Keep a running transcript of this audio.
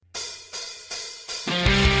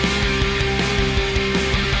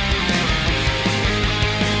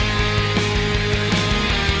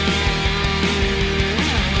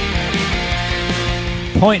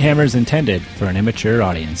Point Hammer is intended for an immature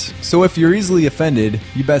audience. So if you're easily offended,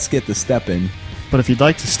 you best get the step in. But if you'd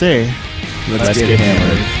like to stay, Let's get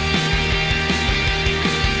hammered.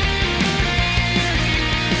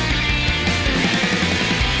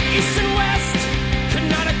 East and West could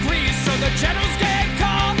not agree, so the generals get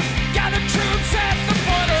called, gather troops at the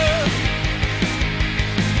border.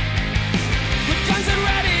 With guns at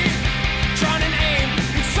ready, drawn and aimed,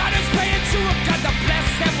 insiders praying to a God to bless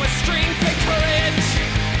them with strength and courage.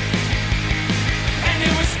 And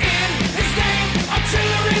it was in his name,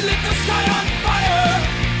 artillery lit the sky on fire.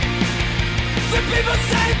 The people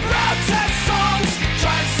sang protest songs,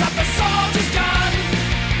 try and stop the soldiers' gun.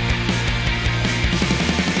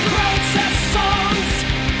 Protest songs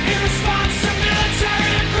in response to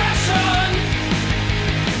military aggression.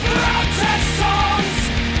 Protest songs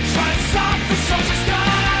try to stop the soldiers'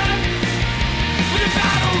 gun. With the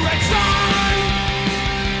battle raged on.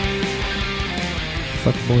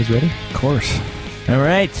 Fuck, boys ready? of course, All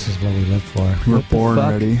right. This is what we live for. we're What the born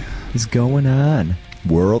fuck ready. is going on,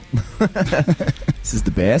 world? This is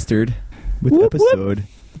the Bastard with Whoop, whoop. episode.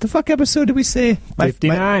 What the fuck episode did we say?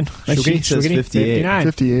 59. my sheet says 58.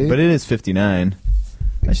 58. But it is 59.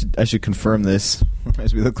 I should confirm this,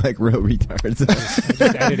 as we look like real retards.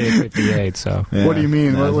 Just edited 58, so. Yeah, What do you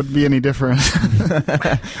mean? no. What would be any different?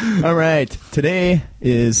 All right. Today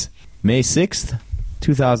is May 6th,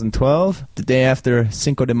 2012, the day after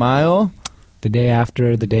Cinco de Mayo. The day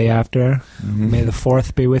after. May the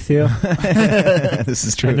 4th be with you. This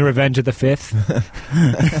is true. And the Revenge of the 5th.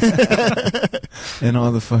 And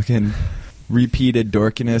all the fucking repeated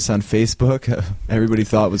dorkiness on Facebook. Everybody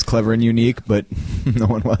thought was clever and unique, but no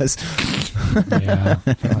one was. Yeah,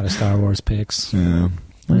 a lot of Star Wars pics. Yeah.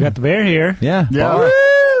 We got the bear here. Yeah. Yeah. Bar.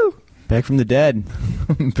 Back from the dead.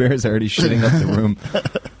 Bear's already shitting up the room.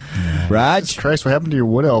 Raj? Christ, what happened to your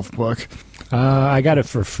Wood Elf book? I got it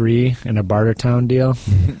for free in a Bartertown deal.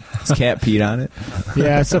 His cat peed on it.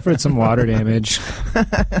 Yeah, I suffered some water damage.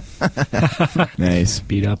 Nice.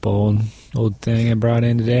 Beat up old thing I brought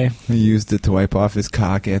in today. He used it to wipe off his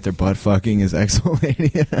cock after butt fucking his ex-old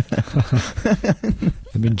lady.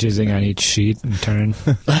 I've been jizzing on each sheet in turn.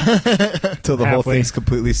 Till the whole Halfway. thing's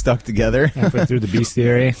completely stuck together. Halfway through the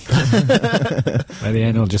bestiary. By the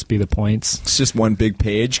end, it'll just be the points. It's just one big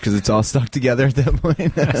page because it's all stuck together at that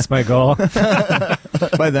point. That's my goal.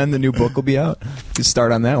 By then, the new book will be out. Just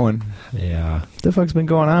start on that one. Yeah. What the fuck's been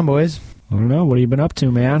going on, boys? I don't know. What have you been up to,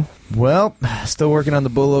 man? Well, still working on the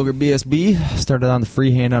Bull Ogre BSB. Started on the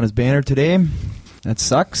freehand on his banner today. That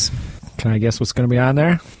sucks. Can I guess what's going to be on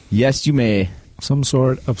there? Yes, you may. Some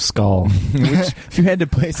sort of skull. Which, if you had to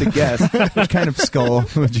place a guess, which kind of skull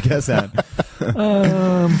would you guess on?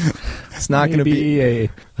 It's not going to be.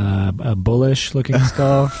 a bullish-looking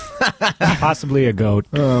skull. Possibly a goat.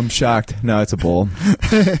 I'm shocked. No, it's a bull.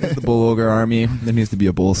 It's the Bull Ogre army. There needs to be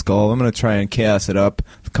a bull skull. I'm going to try and chaos it up.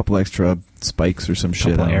 A couple extra spikes or some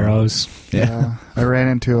shit. Couple I don't know. arrows. Yeah. I ran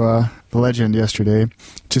into the legend yesterday.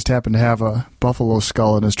 Just happened to have a buffalo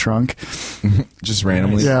skull in his trunk. Just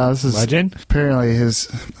randomly. Yeah, this is Legend? apparently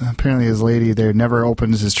his lady there never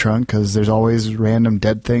opens his trunk because there's always random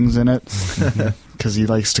dead things in it. Because he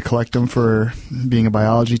likes to collect them for being a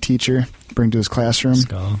biology teacher, bring to his classroom.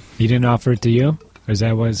 Skull. He didn't offer it to you? Or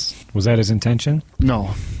was that his intention?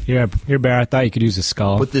 No, Here, Bear, I thought you could use a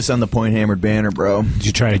skull. Put this on the point hammered banner, bro. Did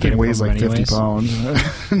you try to get it it weighs from like him 50 anyways? pounds.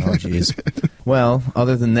 Oh, jeez. Well,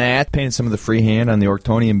 other than that, painted some of the freehand on the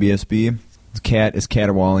Orktonian BSB. The cat is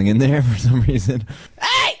caterwauling in there for some reason.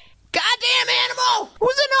 Hey! Goddamn animal!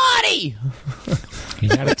 Who's a naughty? He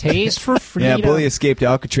got a taste for freedom. Yeah, Bully escaped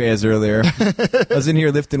Alcatraz earlier. I was in here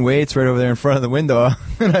lifting weights right over there in front of the window,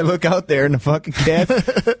 and I look out there, and the fucking cat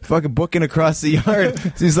fucking booking across the yard.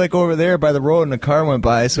 So he's like over there by the road, and a car went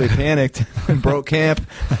by, so he panicked and broke camp.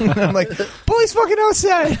 And I'm like, Bully's fucking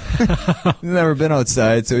outside. He's never been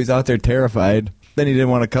outside, so he's out there terrified. Then he didn't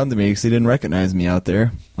want to come to me because he didn't recognize me out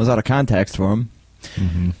there. I was out of context for him.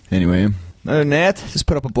 Anyway. Other than that, just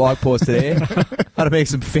put up a blog post today. How to make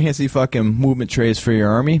some fancy fucking movement trays for your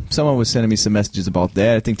army. Someone was sending me some messages about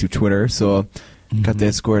that, I think through Twitter, so got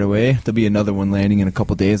that squared away. There'll be another one landing in a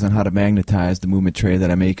couple days on how to magnetize the movement tray that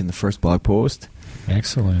I make in the first blog post.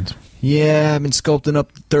 Excellent. Yeah, I've been sculpting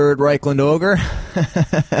up the third Reichland Ogre.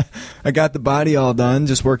 I got the body all done,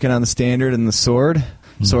 just working on the standard and the sword.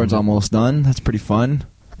 Sword's almost done. That's pretty fun.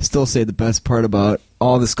 I still say the best part about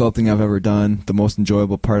all the sculpting I've ever done, the most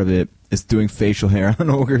enjoyable part of it, is doing facial hair on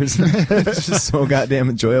ogres. It's just so goddamn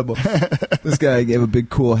enjoyable. This guy gave a big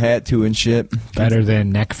cool hat to and shit. Better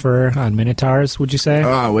than neck fur on Minotaurs, would you say?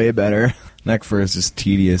 Ah, way better. Neck fur is just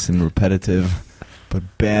tedious and repetitive. But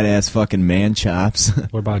badass fucking man chops.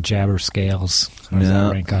 What about Jabber Scales? How does No.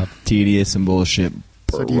 that rank up? Tedious and bullshit.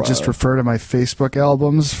 So do you just refer to my Facebook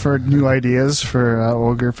albums for new ideas for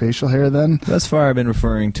ogre facial hair then? Thus far, I've been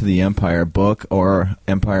referring to the Empire book or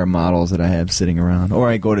Empire models that I have sitting around. Or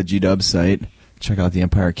I go to G-Dub's site, check out the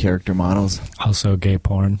Empire character models. Also gay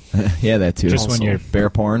porn. Yeah, that too. Just when Also, you're- bear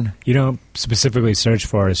porn. You don't specifically search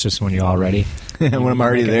for it. It's just when you're already. When I'm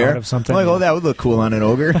already make a there, note of something, I'm like, yeah. oh, that would look cool on an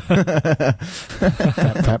ogre.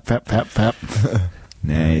 Fap.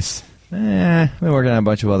 Nice. Been working on a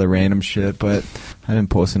bunch of other random shit, but I've been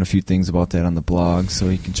posting a few things about that on the blog, so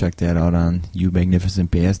you can check that out on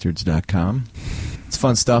youmagnificentbastards.com. It's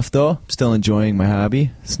fun stuff, though. Still enjoying my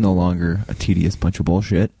hobby. It's no longer a tedious bunch of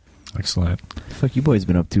bullshit. Excellent. Fuck you boys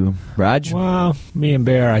been up to? Raj? Well, me and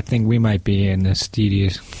Bear, I think we might be in this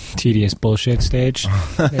tedious bullshit stage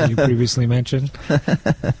that you previously mentioned.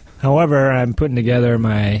 However, I'm putting together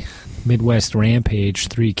my Midwest Rampage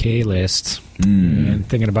 3K list and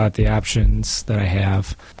thinking about the options that I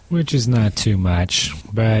have, which is not too much.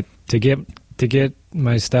 But to get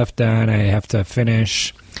my stuff done, I have to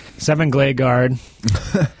finish 7 Glade Guard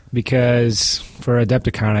because for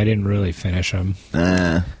Adepticon I didn't really finish them.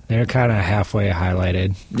 They're kind of halfway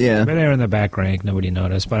highlighted. Yeah. But they're in the back rank. Nobody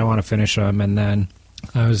noticed. But I want to finish them. And then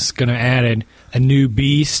I was going to add a new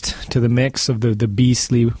beast to the mix of the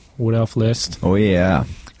beastly Wood Elf list. Oh, yeah.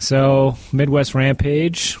 So Midwest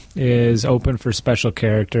Rampage is open for special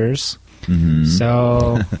characters. Mm-hmm.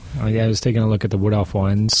 So I was taking a look at the Wood Elf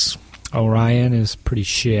ones. Orion is pretty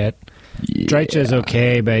shit. Yeah. Drycha is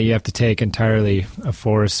okay, but you have to take entirely a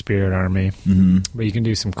Forest Spirit army. Mm-hmm. But you can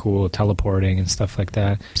do some cool teleporting and stuff like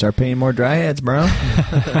that. Start paying more dryads, bro.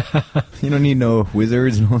 You don't need no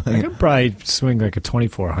wizards. I could probably swing like a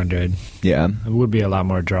 2400. Yeah. It would be a lot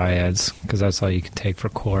more dryads because that's all you can take for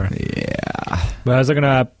core. Yeah. But I was looking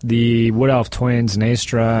up the Wood Elf twins,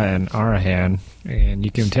 Nastra and Arahan, and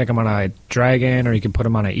you can take them on a dragon or you can put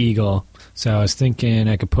them on an eagle. So I was thinking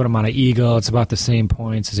I could put them on an eagle. It's about the same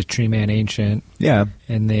points as a Tree Man Ancient. Yeah.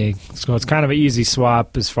 So it's kind of an easy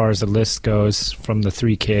swap as far as the list goes from the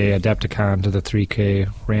 3K Adepticon to the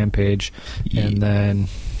 3K Rampage. Yeah. And then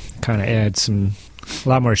kind of add a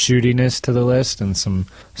lot more shootiness to the list and some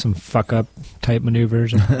fuck up type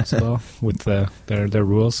maneuvers as well with their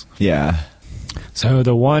rules. Yeah. So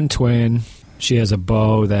the one twin, she has a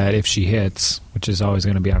bow that if she hits, which is always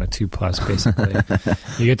going to be on a 2+, basically,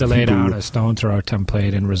 you get to lay down a stone throw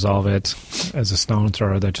template and resolve it as a stone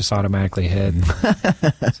thrower that just automatically hit.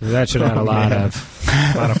 So that should add a lot of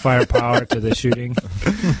firepower to the shooting.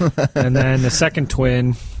 And then the second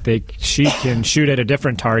twin, she can shoot at a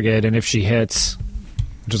different target, and if she hits,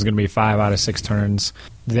 which is going to be 5 out of 6 turns,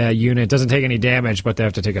 that unit doesn't take any damage, but they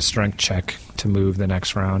have to take a strength check to move the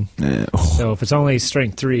next round. So if it's only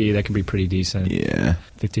strength 3, that could be pretty decent. Yeah.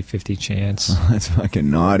 50-50 chance. That's fucking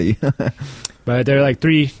naughty. But they're like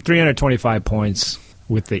 325 points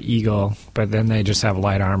with the eagle, but then they just have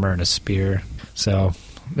light armor and a spear. So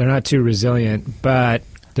they're not too resilient, but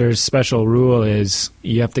their special rule is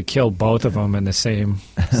you have to kill both of them in the same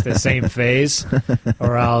phase,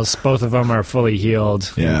 or else both of them are fully healed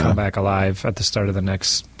and come back alive at the start of the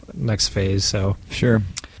next phase. So Sure.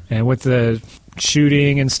 and with the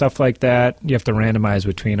shooting and stuff like that, you have to randomize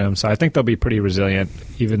between them. So I think they'll be pretty resilient,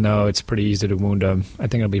 even though it's pretty easy to wound them. I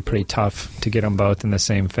think it'll be pretty tough to get them both in the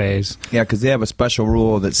same phase. Yeah, because they have a special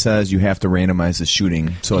rule that says you have to randomize the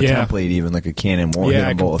shooting. So a Yeah. template, even like a cannon, won't hit Yeah, I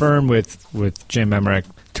them both. confirmed with Jim Emmerich.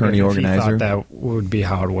 Tourney if organizer. He thought that would be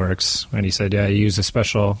how it works. And he said, yeah, you use the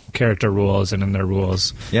special character rules, and in their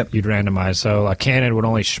rules, Yep. you'd randomize. So a cannon would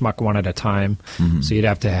only schmuck one at a time. So you'd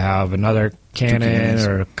have to have another cannon cannons.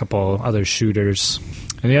 or a couple other shooters.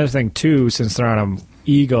 And the other thing, too, since they're on an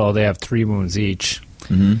eagle, they have 3 wounds each.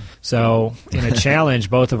 So in a challenge,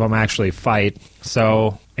 both of them actually fight.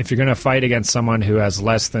 So if you're going to fight against someone who has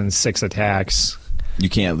less than 6 attacks, You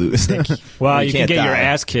can't lose. well, you can can't get your die.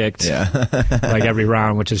 ass kicked Yeah. like every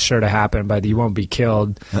round, which is sure to happen, but you won't be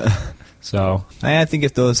killed. So I think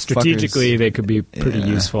if those strategically, fuckers, they could be pretty Yeah.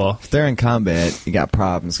 useful. if they're in combat, you got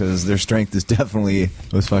problems because their strength is definitely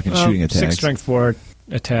those fucking shooting attacks. 6 strength 4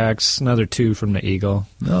 attacks, another 2 from the eagle.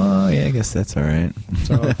 Oh, yeah, I guess that's all right.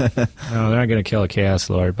 So no, they're not going to kill a Chaos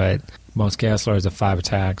Lord, but most Chaos Lords have 5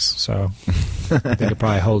 attacks, so they could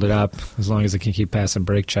probably hold it up as long as they can keep passing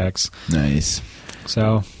break checks. Nice.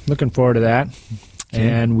 So looking forward to that. Okay.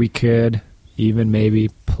 And we could even maybe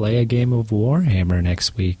play a game of Warhammer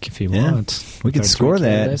next week if you Yeah. want. We With could our score 3K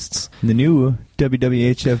that. lists. The new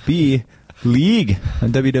WWHFB League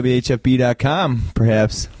on WWHFB.com,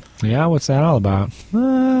 perhaps. Yeah, what's that all about?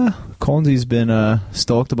 Colmsy's been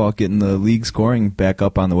stoked about getting the league scoring back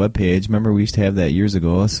up on the webpage. Remember, we used to have that years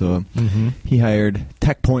ago, so he hired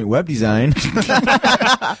TechPoint Web Design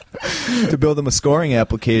to build him a scoring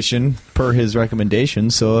application per his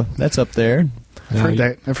recommendation, so that's up there.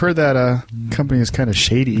 I've heard that company is kind of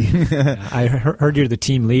shady. I heard you're the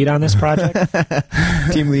team lead on this project.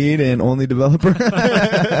 Team lead and only developer.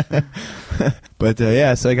 But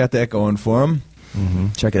yeah, so I got that going for him.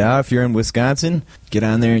 Check it out. If you're in Wisconsin, get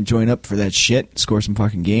on there and join up for that shit. Score some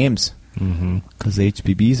fucking games. Because the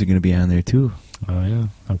HPBs are going to be on there too. Oh, yeah.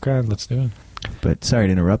 Okay, let's do it. But sorry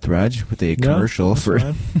to interrupt, Raj, with a commercial for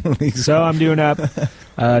league So I'm doing up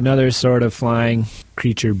another sort of flying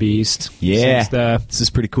creature beast. Yeah. Since this is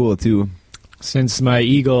pretty cool too. Since my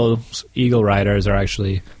eagle riders are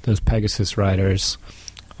actually those Pegasus riders.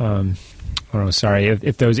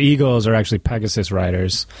 If those eagles are actually Pegasus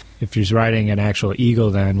riders, if you're riding an actual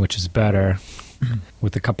eagle then, which is better,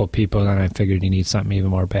 with a couple people, then I figured you need something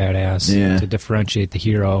even more badass to differentiate the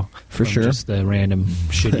hero from just the random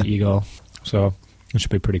shitty eagle. So it should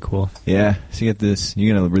be pretty cool. Yeah. So you get this.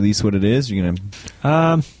 You're gonna release what it is. You're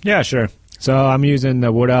gonna. Yeah, sure. So I'm using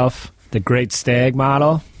the Wood Elf, the Great Stag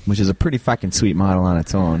model, which is a pretty fucking sweet model on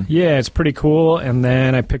its own. Yeah, it's pretty cool. And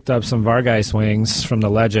then I picked up some Vargeist wings from the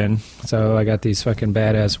Legend. So I got these fucking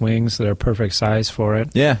badass wings that are perfect size for it.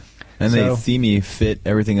 Yeah, and they themey fit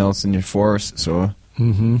everything else in your force. So.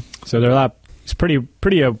 So they're a lot. It's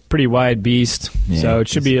pretty wide beast. Yeah, so it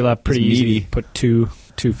should be a lot pretty easy meaty. to put two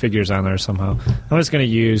figures on there somehow. I'm just going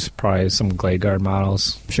to use probably some Glade Guard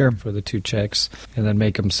models for the two chicks, and then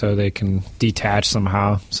make them so they can detach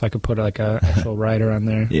somehow, so I could put like a actual rider on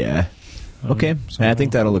there. Yeah. Okay. I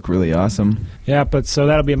think that'll look really awesome. Yeah, but so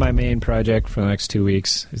that'll be my main project for the next 2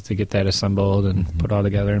 weeks, is to get that assembled and put all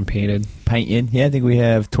together and painted. Painting? Yeah, I think we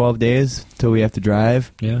have 12 days till we have to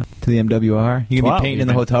drive to the MWR. You gonna be painting in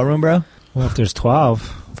the hotel room, bro? Well, if there's 12,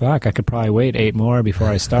 fuck, I could probably wait 8 more before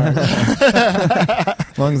I start.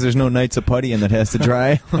 As long as there's no nights of puttying that has to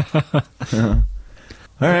dry. All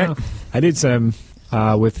right. I did some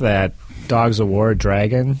with that Dogs of War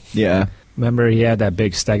dragon. Yeah. Remember he had that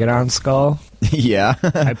big Stegodon skull? Yeah.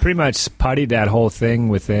 I pretty much puttied that whole thing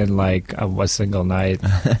within like a single night.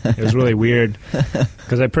 It was really weird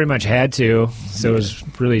because I pretty much had to. So it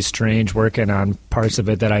was really strange working on parts of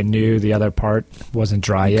it that I knew the other part wasn't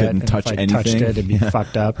dry yet. Couldn't touch if I anything. touched it, it'd be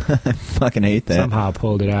fucked up. I fucking hate that. Somehow I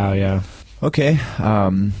pulled it out, yeah. Okay.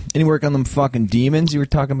 Any work on them fucking demons you were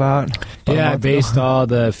talking about? Yeah, I based all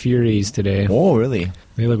the Furies today. Oh, really?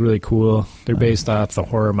 They look really cool. They're based off the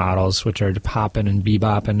horror models, which are hopping and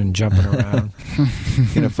bebopping and jumping around.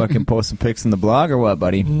 Gonna fucking post some pics in the blog or what,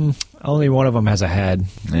 buddy? Only one of them has a head.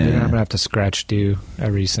 Yeah. I'm going to have to scratch do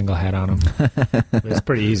every single head on them. But it's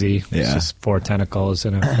pretty easy. Yeah. It's just 4 tentacles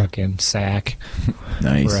and a fucking sack.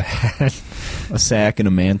 Nice. For a head. A sack and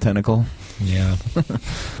a man tentacle. Yeah. All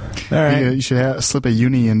right. You should slip a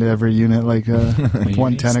uni into every unit, like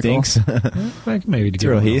one tentacle. Stinks. Like maybe to It's a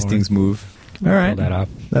real Hastings move. All right. Pull that up.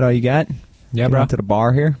 That all you got? Yeah, Get bro. on to the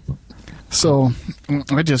bar here. So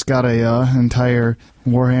I just got a entire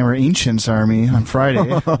Warhammer Ancients army on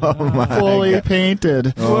Friday, fully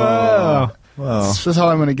painted. Whoa. Whoa. This is how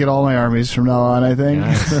I'm going to get all my armies from now on, I think.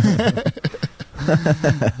 Nice.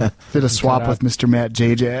 Did a swap with Mr. Matt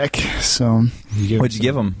J-Jack. So What'd you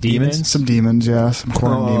give him? Demons? some demons, yeah, some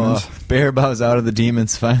corn demons. Bear bows out of the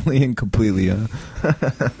demons finally and completely.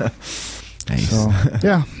 Nice. So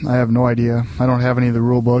yeah, I have no idea. I don't have any of the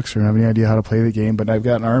rule books or have any idea how to play the game, but I've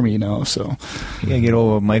got an army now. So You gotta get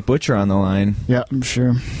old Mike Butcher on the line. yeah, I'm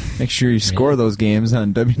sure. Make sure you score those games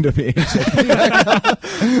on WWH.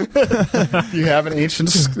 You have an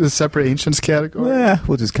a separate Ancients category. Yeah,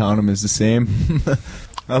 we'll just count them as the same.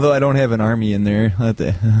 Although I don't have an army in there. I'll have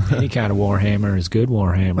to, Any kind of Warhammer is good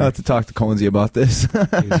Warhammer. I'll have to talk to Colmsy about this.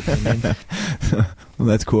 Well,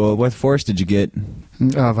 that's cool. What force did you get?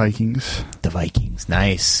 Vikings. The Vikings.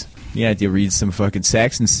 Nice. Yeah, you read some fucking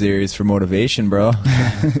Saxon series for motivation, bro.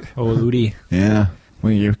 Oh, Udi. Yeah.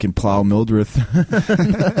 Well, you can plow Mildrith.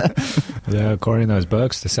 Yeah, according to those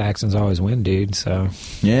books, the Saxons always win, dude. So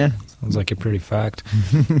Yeah. sounds like you're pretty fucked.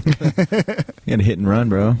 You gotta hit and run,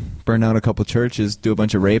 bro. Burn down a couple churches, do a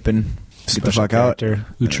bunch of raping, get the fuck out. Uhtred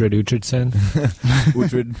Uhtredson.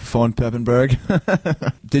 Uhtred von Peppenberg.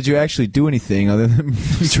 Did you actually do anything other than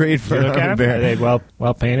trade for You an look at army him? bear? Are they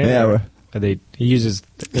well painted? Yeah, Or well- are they? He uses.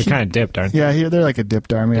 They're kind of dipped, aren't they? Yeah, they're like a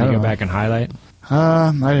dipped army. Can I you don't go know. back and highlight?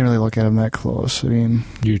 I didn't really look at them that close. I mean,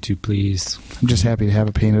 You're too pleased. I'm just happy to have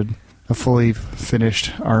it painted. a fully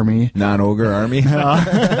finished army. Non-ogre army.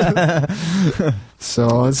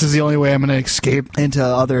 So this is the only way I'm going to escape into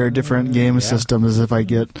other different game systems is if I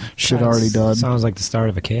get shit already done. Sounds like the start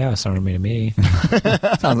of a chaos army to me.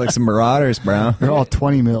 Sounds like some marauders, bro. They're all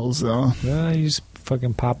 20 mils, though. Well, you just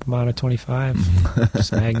fucking pop them out of 25.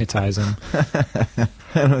 Just magnetize them.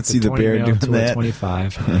 I don't see the bear doing to that. A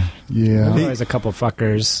 25. Yeah. There's a couple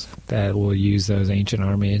fuckers that will use those ancient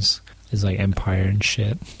armies as like empire and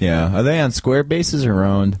shit. Yeah. Are they on square bases or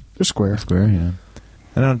round? They're square. Square, yeah.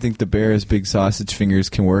 I don't think the bear's big sausage fingers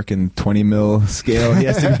can work in 20 mil scale. He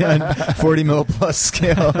has to be on 40 mil plus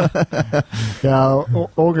scale. Yeah,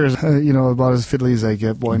 ogres, about as fiddly as I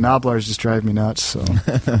get. Boy, Nobblars just drive me nuts. So.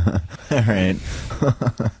 All right.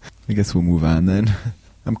 I guess we'll move on then.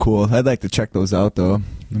 I'm cool. I'd like to check those out though.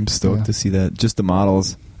 I'm stoked to see that. Just the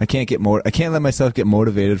models. I can't let myself get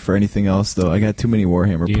motivated for anything else though. I got too many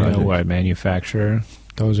Warhammer Do you projects. know what manufacturer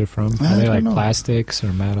those are from? Are they like plastics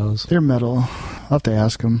or metals? They're metal. I'll have to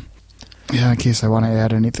ask them. Yeah, in case I want to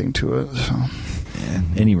add anything to it. So. Yeah,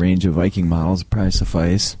 any range of Viking models would probably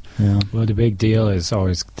suffice. Yeah. Well, the big deal is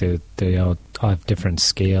always they all have different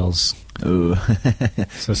scales. Ooh.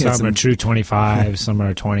 So some are true 25s, some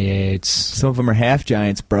are 28s. Some of them are half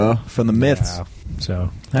giants, bro, from the myths. Yeah,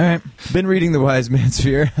 so All right. Been reading The Wise Man's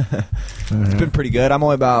Fear. It's been pretty good. I'm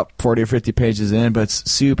only about 40 or 50 pages in, but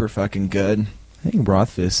it's super fucking good. I think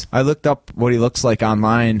Rothfuss. I looked up what he looks like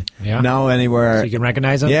online. Yeah. Now anywhere. So you can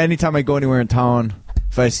recognize him? Yeah, anytime I go anywhere in town,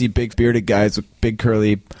 if I see big bearded guys with big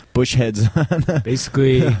curly bush heads on.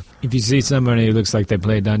 Basically, if you see somebody who looks like they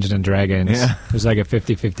play Dungeons and Dragons, Yeah. there's like a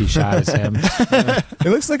 50-50 shot as him. He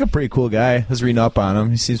looks like a pretty cool guy. I was reading up on him.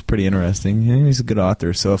 He seems pretty interesting. He's a good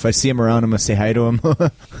author. So if I see him around, I'm going to say hi to him.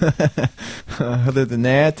 Other than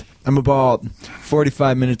that, I'm about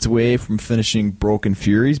 45 minutes away from finishing Broken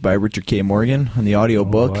Furies by Richard K. Morgan on the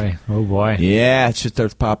audiobook. Oh boy. Yeah, it just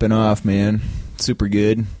starts popping off, man. Super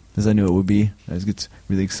good, as I knew it would be. It gets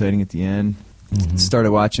really exciting at the end.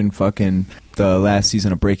 Started watching fucking the last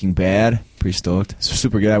season of Breaking Bad. Pretty stoked. It's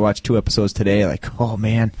super good. I watched 2 episodes today. Like, oh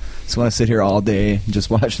man, just want to sit here all day and just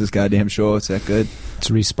watch this goddamn show. It's that good. It's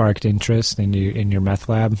resparked interest in your meth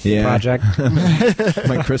lab project.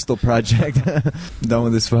 My crystal project. Done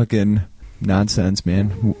with this fucking nonsense,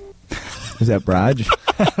 man. Is that Braj?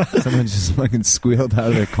 Someone just fucking squealed out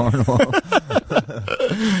of their cornwall.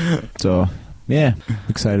 So, yeah,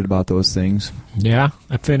 excited about those things. Yeah,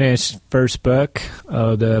 I finished first book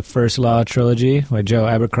of the First Law trilogy by Joe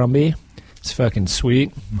Abercrombie. It's fucking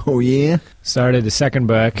sweet. Oh, yeah? Started the second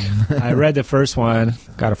book. I read the first one,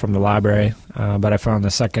 got it from the library, but I found the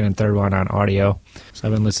second and third one on audio. So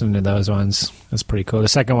I've been listening to those ones. That's pretty cool. The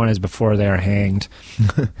second one is Before They Are Hanged.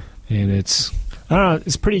 And it's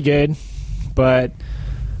pretty good, but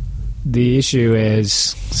the issue is,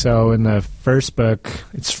 so in the first book,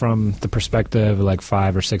 it's from the perspective of like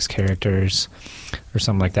 5 or 6 characters or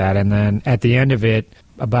something like that. And then at the end of it,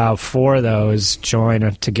 about 4 of those join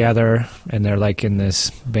together, and they're like in this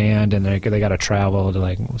band, and they got to travel to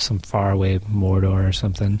like some faraway Mordor or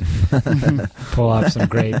something, pull off some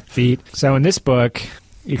great feat. So in this book,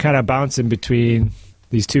 you kind of bounce in between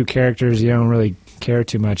these 2 characters you don't really care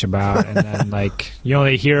too much about, and then like you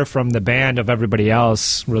only hear from the band of everybody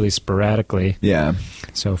else really sporadically. Yeah.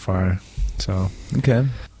 So far, so Okay.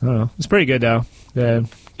 I don't know. It's pretty good though.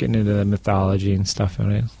 Getting into the mythology and stuff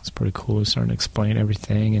in it. It's pretty cool. Starting to explain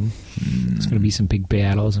everything, and there's going to be some big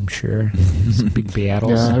battles, I'm sure. Some big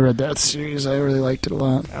battles. Yeah, I read that series. I really liked it a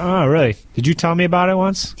lot. Oh, really? Did you tell me about it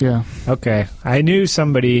once? Yeah. Okay. I knew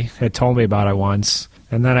somebody had told me about it once,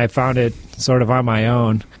 and then I found it sort of on my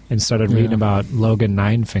own and started reading about Logan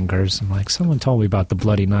Nine Fingers. I'm like, someone told me about the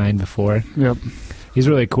Bloody Nine before. Yep. He's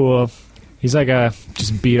really cool. He's like a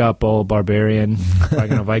just beat up old barbarian, like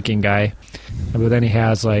a Viking guy. But then he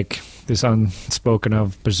has like this unspoken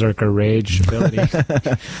of berserker rage ability,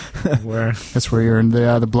 where That's where you're in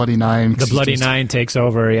the Bloody Nine. the Bloody Nine takes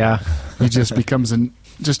over. Yeah, He just becomes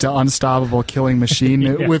just an unstoppable killing machine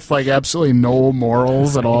Yeah. with like absolutely no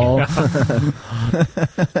morals at all.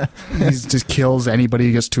 He just kills anybody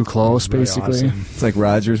who gets too close, Really basically. awesome. It's like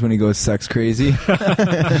Rogers when he goes sex crazy.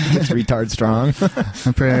 It's retard strong.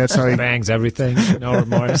 Apparently that's how he, Bangs everything, no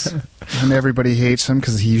remorse. and everybody hates him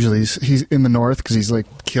because he's in the north because he's like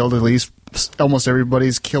killed at least almost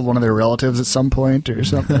everybody's killed one of their relatives at some point or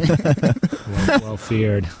something. well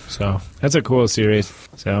feared. So that's a cool series.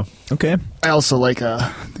 So Okay. I also like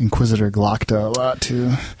Inquisitor Glocta a lot too.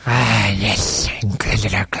 yes,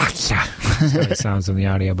 Inquisitor Glocta. That's what it sounds in the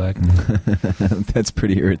audiobook. That's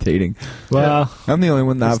pretty irritating. Well, I'm the only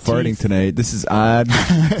one not His farting teeth. tonight. This is odd.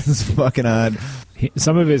 This is fucking odd.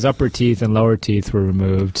 Some of his upper teeth and lower teeth were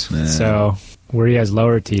removed. Yeah. So where he has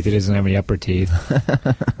lower teeth, he doesn't have any upper teeth.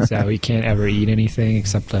 So he can't ever eat anything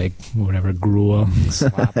except like whatever gruel,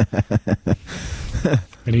 slop.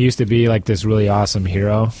 And he used to be like this really awesome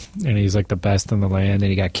hero, and he's like the best in the land,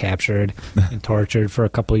 and he got captured and tortured for a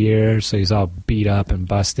couple years, so he's all beat up and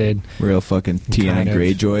busted. Real fucking Tiana Kind of.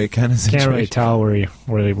 Greyjoy kind of situation. Can't really tell where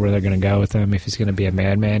they're going to go with him, if he's going to be a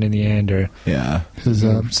madman in the end, or Yeah. His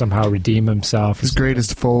somehow redeem himself. his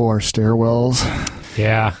greatest foe are stairwells.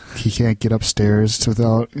 Yeah. He can't get upstairs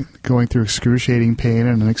without going through excruciating pain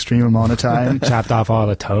in an extreme amount of time. Chopped off all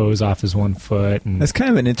the toes off his one foot. And That's kind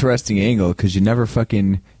of an interesting angle because you never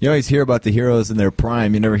you always hear about the heroes in their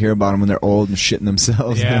prime. You never hear about them when they're old and shitting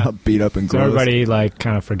themselves Yeah. and all beat up and so gross. everybody like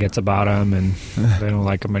kind of forgets about him, and they don't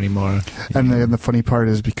like him anymore. And the funny part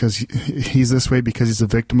is because he's this way because he's a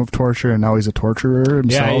victim of torture, and now he's a torturer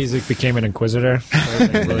himself. Yeah, he's like, became an inquisitor. So he's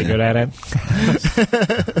like, really good at it.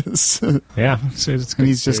 Yeah, it's And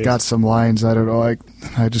he's just got some lines. I don't know.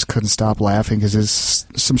 I just couldn't stop laughing because there's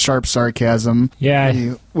some sharp sarcasm. Yeah. He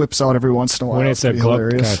whips out every once in a while. When it's a pretty Gluck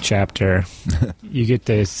hilarious. chapter, you get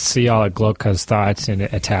to see all of Gluck's thoughts in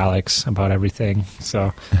italics about everything.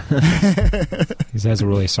 So he has a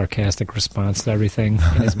really sarcastic response to everything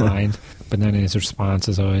in his mind, but then his response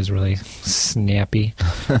is always really snappy.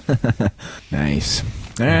 Nice.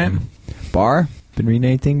 All right. Bar? Been reading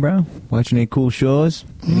anything, bro? Watching any cool shows?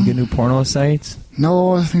 Any good new porno sites?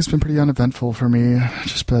 No, I think it's been pretty uneventful for me.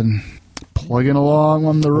 Just been plugging along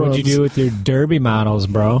on the road. What'd you do with your derby models,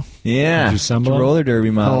 bro? Yeah. Did you assemble them? roller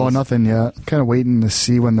derby models. Oh, nothing yet. Kind of waiting to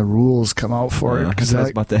see when the rules come out for it Because I was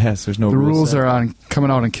about to ask. There's no the rules set. are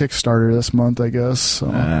coming out on Kickstarter this month, I guess. So,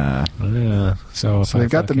 Yeah. So so they've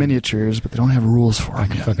got the miniatures, but they don't have rules for I them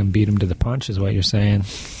can yet. fucking beat him to the punch, is what you're saying.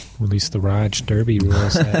 Release the Raj Derby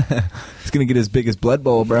rules. He's going to get as big as Blood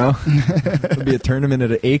Bowl, bro. It'll be a tournament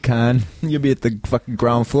at an Akon. You'll be at the fucking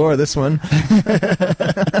ground floor of this one.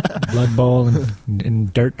 Blood Bowl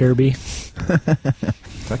and Dirt Derby.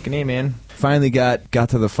 Fucking A, man. Finally got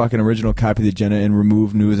to the fucking original copy of the agenda and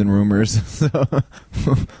removed news and rumors. So,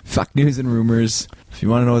 fuck news and rumors. If you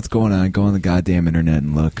want to know what's going on, go on the goddamn internet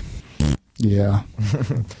and look. Yeah.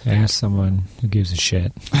 Ask someone who gives a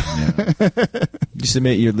shit. Yeah. Did you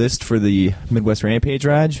submit your list for the Midwest Rampage,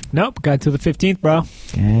 Raj? Nope, got to the 15th, bro.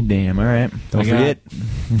 God damn, all right. Don't forget.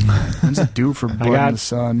 When's it due for Blood got- in the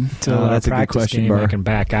Sun? Till Oh, that's a good practice question, game, Bar. I can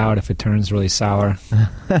back out if it turns really sour.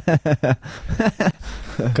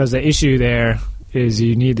 Because the issue there is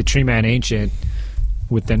you need the Tree Man Ancient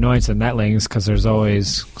with the Anoints and Netlings, because there's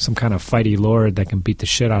always some kind of fighty lord that can beat the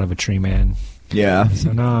shit out of a Tree Man. Yeah.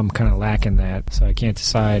 So now I'm kind of lacking that, so I can't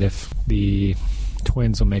decide if the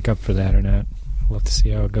twins will make up for that or not. We'll have to see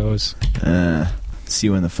how it goes. See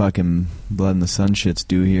when the fucking Blood in the Sun shit's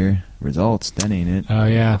due here. Results, that ain't it. Oh,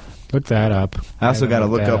 yeah. Look that up. I also got to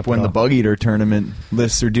look up when the Bug Eater tournament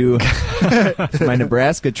lists are due. My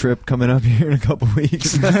Nebraska trip coming up here in a couple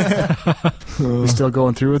weeks. You still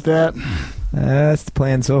going through with that? That's the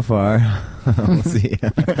plan so far. We'll see.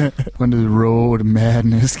 When does Road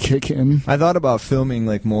Madness kick in? I thought about filming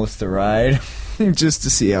like most the ride just to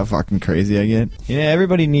see how fucking crazy I get. Yeah,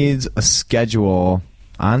 everybody needs a schedule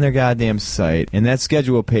on their goddamn site, and that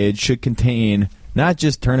schedule page should contain not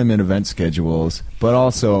just tournament event schedules, but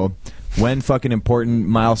also when fucking important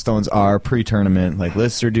milestones are pre-tournament, like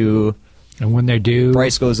lists are due, And when they're due,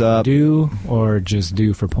 price goes up. due or just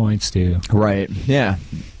due for points due. Right. Yeah.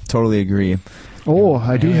 Totally agree. Oh,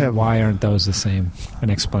 I do And have why aren't those the same? An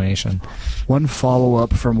explanation. one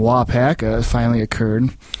follow-up from WAPACA finally occurred.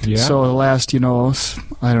 Yeah. So the last, I don't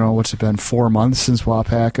know, what's it been, 4 months since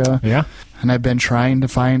WAPACA? Yeah. And I've been trying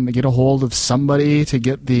to get a hold of somebody to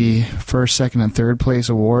get the first, second, and third place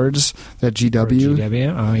awards that GW,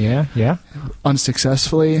 GW. Oh, yeah. Yeah.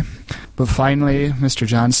 unsuccessfully. But finally, Mr.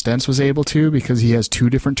 John Stentz was able to, because he has 2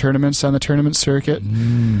 different tournaments on the tournament circuit.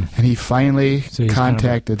 And he finally So he's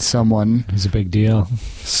contacted someone. It's a big deal.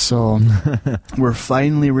 So we're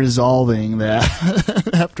finally resolving that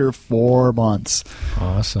after 4 months.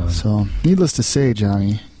 Awesome. So needless to say,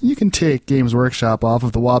 Johnny, you can take Games Workshop off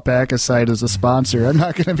of the WAPACA site as a sponsor. I'm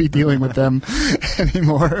not going to be dealing with them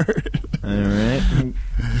anymore. All right.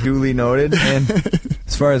 Duly noted. And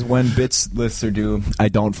as far as when bits lists are due, I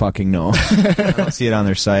don't fucking know. I don't see it on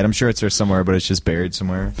their site. I'm sure it's there somewhere, but it's just buried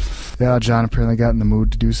somewhere. Yeah, John apparently got in the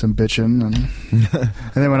mood to do some bitching. And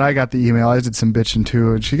then when I got the email, I did some bitching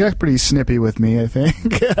too. And she got pretty snippy with me, I think.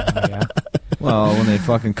 Yeah. Well, when they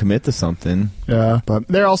fucking commit to something. Yeah, but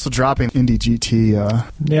they're also dropping Indie GT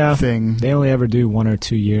Yeah. thing. They only ever do 1 or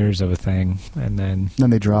 2 years of a thing and then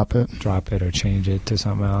Then they drop it. drop it or change it to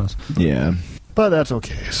something else. Yeah. But that's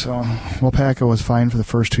okay. So Wapaka was fine for the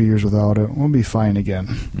first 2 years without it. We'll be fine again.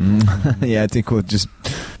 Yeah, I think we'll just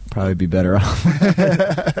probably be better off.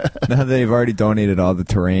 Now that they've already donated all the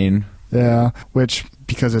terrain. Yeah, which,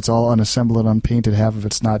 because it's all unassembled and unpainted, half of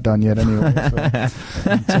it's not done yet anyway.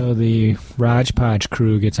 So. Until the Raj Podge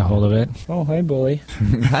crew gets a hold of it. Oh, hey, bully.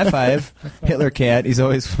 High five. Hitler Cat. He's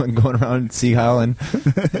always going around sea howling.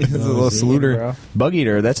 He's a little saluter. Bug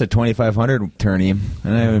Eater, that's a 2,500 tourney. And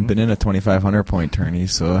I haven't been in a 2,500 point tourney,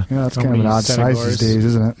 so. Yeah, that's How kind of an many odd size these Senegors? days,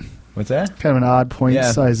 isn't it? What's that? Kind of an odd point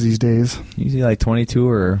Yeah. size these days. Usually like 22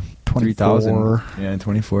 or 3,000. 24. Yeah,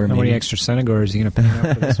 24 How maybe. many extra Senegors are you going to paint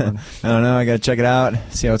up for this one? I don't know. I got to check it out.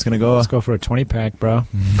 See how it's going to go. Let's go for a 20-pack, bro.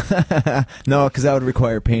 No, because that would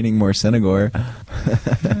require painting more Senegor.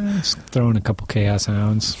 Just throw in a couple Chaos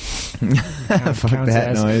Hounds. Fuck Counts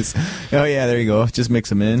that as noise. Oh, yeah, there you go. Just mix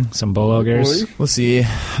them in. Some Bullogers. We'll see.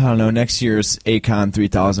 I don't know. Next year's Acon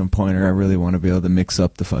 3000 pointer, I really want to be able to mix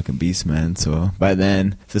up the fucking Beastman. So by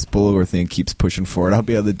then, if this Bullover thing keeps pushing forward, I'll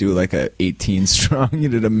be able to do like a 18 strong. You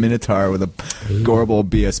did a Minotaur with a Gorbel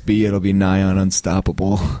BSB. It'll be nigh on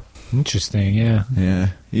unstoppable. Interesting, yeah. Yeah,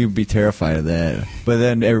 you'd be terrified of that. But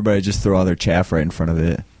then everybody just throw all their chaff right in front of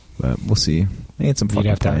it. But we'll see. I had some You'd fucking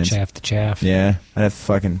have to plans. chaff the chaff. Yeah, I'd have to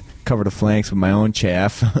fucking cover the flanks with my own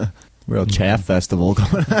chaff. Real chaff festival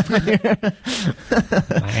going on here.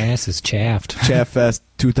 My ass is chaffed. Chaff Fest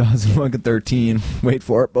 2013. Wait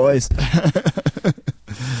for it, boys.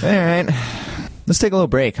 All right. Let's take a little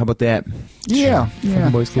break. How about that? Yeah. Yeah.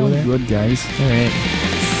 boys cool with that? Good, guys. All right.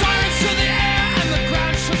 Silence to the air and the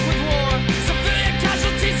ground shook with war. Civilian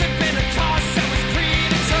casualties had been a cost that was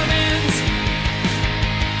predetermined.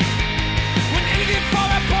 When anything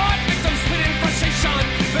fall apart, victims split in frustration.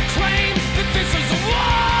 The claim that this was a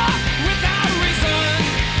war without reason.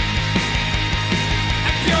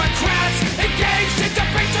 And bureaucrats engaged in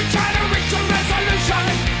debate to try to reach a resolution.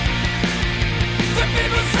 The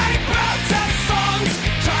people say protest songs,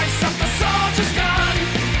 try to stop the soldier's gun.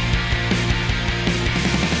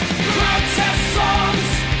 Protest songs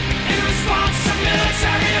in response to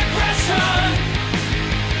military aggression.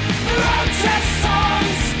 Protest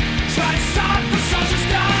songs try to stop the soldier's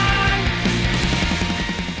gun.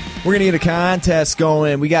 We're going to get a contest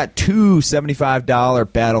going. We got two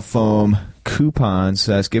 $75 Battle Foam coupons,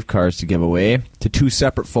 that's gift cards to give away to two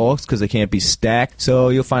separate folks because they can't be stacked. So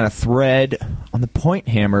you'll find a thread on the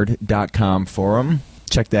pointhammered.com forum.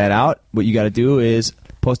 Check that out. What you got to do is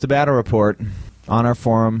post a battle report on our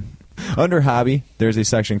forum. Under hobby, there's a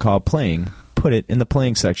section called playing. Put it in the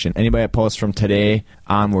playing section. Anybody that posts from today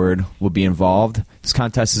onward will be involved. This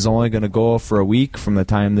contest is only going to go for a week from the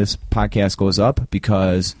time this podcast goes up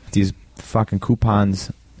because these fucking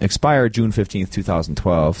coupons expire June 15th,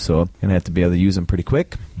 2012, so I'm going to have to be able to use them pretty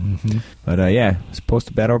quick. Mm-hmm. But yeah, just post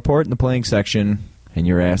a battle report in the playing section, and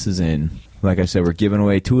your ass is in. Like I said, we're giving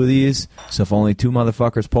away two of these, so if only two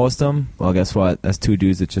motherfuckers post them, well, guess what? That's two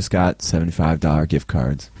dudes that just got $75 gift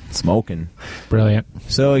cards. Smoking. Brilliant.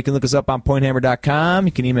 So you can look us up on pointhammered.com.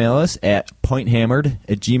 You can email us at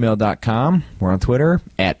pointhammered@gmail.com. We're on Twitter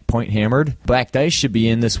at pointhammered. Black Dice should be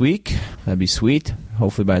in this week. That'd be sweet.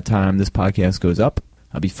 Hopefully by the time this podcast goes up,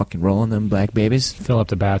 I'll be fucking rolling them black babies. Fill up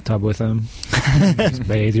the bathtub with them. Just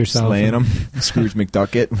bathe yourself. Slaying them. Scrooge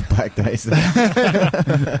McDucket with black dice. What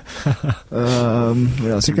I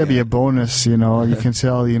else? think that'd be a bonus, you know. You can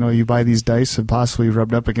tell, you know, you buy these dice and possibly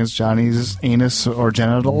rubbed up against Johnny's anus or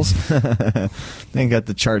genitals. They got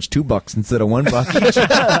to charge $2 instead of $1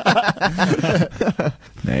 each.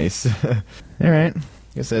 Nice. All right.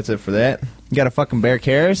 Guess that's it for that. You got a fucking bear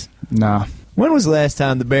cares? Nah. When was the last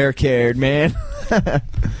time the bear cared, man?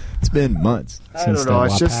 It's been months. I don't know.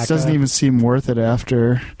 It just doesn't even seem worth it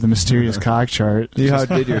after the mysterious cock chart. You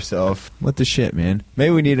outdid yourself. What the shit, man? Maybe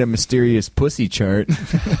we need a mysterious pussy chart.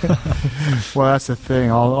 Well, that's the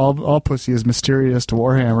thing. All pussy is mysterious to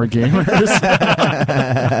Warhammer gamers.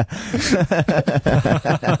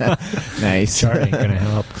 Nice. Chart ain't gonna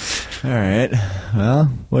help. All right. Well,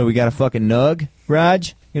 what, we got a fucking nug?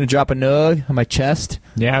 Raj? You gonna drop a nug on my chest?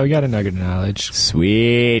 Yeah, we got a nugget of knowledge.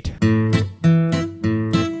 Sweet.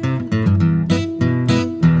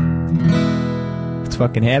 Let's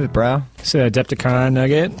fucking have it, bro. It's a Adepticon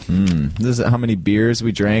nugget. This is how many beers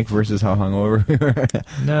we drank versus how hungover we were.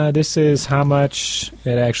 No, this is how much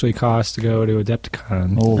it actually costs to go to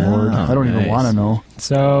Adepticon. Oh, Lord. I don't even nice. want to know.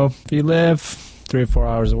 So, if you live 3 or 4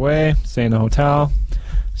 hours away, stay in the hotel,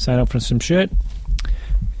 sign up for some shit,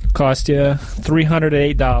 cost you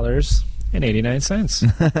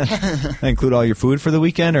 $308.89. That include all your food for the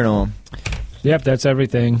weekend or no? Yep, that's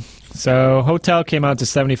everything. So, hotel came out to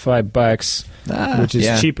 $75, which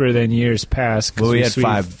is cheaper than years past. 'cause Well, we had suited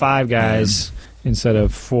five. five guys instead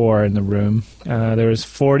of 4 in the room. There was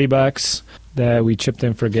 $40 that we chipped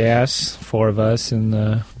in for gas, 4 of us in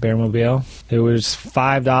the Bearmobile. It was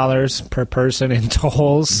 $5 per person in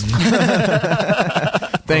tolls.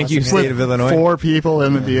 Thank you, state of Illinois. 4 people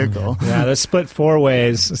in the vehicle. Yeah, they split 4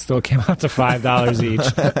 ways. It still came out to $5 each.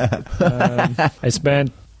 I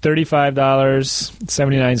spent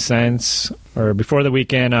 $35.79 or before the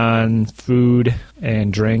weekend on food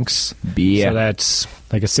and drinks. Beer. So that's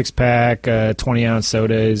like a 6-pack, 20-ounce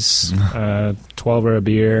sodas, 12er of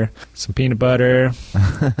beer, some peanut butter,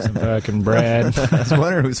 some fucking bread, I was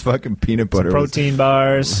wondering whose fucking peanut butter was. protein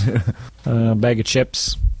bars, a bag of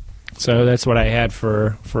chips. So that's what I had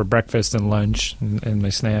for breakfast and lunch and my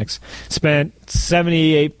snacks. Spent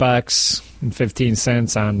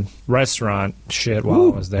 $78.15 on restaurant shit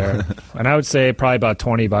while I was there. And I would say probably about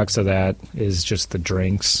 $20 of that is just the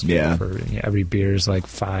drinks. Yeah. For every beer is like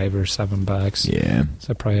 $5 or $7. Yeah. So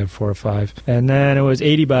I probably have 4 or 5. And then it was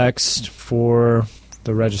 $80 for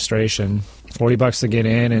the registration. $40 to get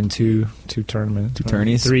in and two tournaments. 2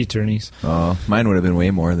 tourneys? 3 tourneys. Oh, mine would have been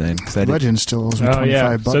way more then. Cause I did, Legend still owes me $25. Oh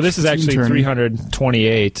yeah. So this is Team actually tourney.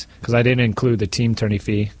 $328 because I didn't include the team tourney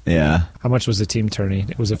fee. yeah. How much was the team tourney?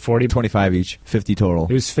 Was it 40? 25 each. 50 total.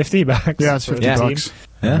 It was $50. Yeah, it's for the $50. team.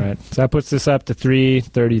 Yeah. All right. So that puts this up to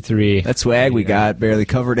 $333. That swag we got barely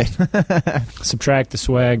covered it. Subtract the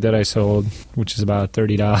swag that I sold, which is about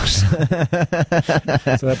 $30.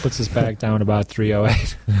 So that puts us back down about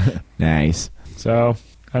 $308. Nice. So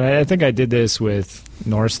and I think I did this with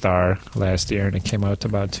North Star last year, and it came out to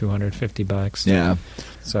about $250. Yeah.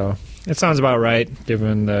 So it sounds about right,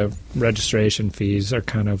 given the registration fees are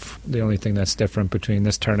kind of the only thing that's different between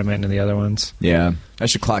this tournament and the other ones. Yeah. I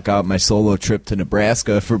should clock out my solo trip to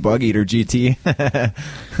Nebraska for Bug Eater GT.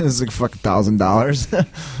 It was like fucking $1,000.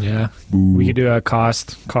 Yeah. We could do a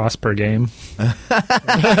cost per game.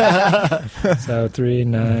 So 3,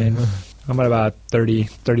 9. I'm at about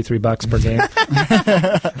 $33 per game.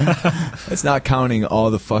 That's not counting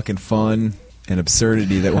all the fucking fun and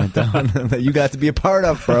absurdity that went down that you got to be a part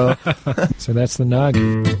of, bro. So that's the nug.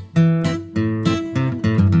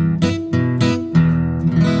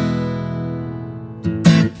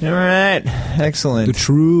 All right. Excellent. The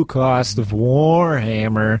true cost of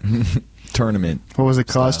Warhammer. Tournament. What was it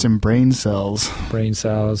cost in brain cells? Brain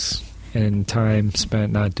cells and time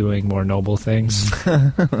spent not doing more noble things.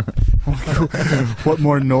 What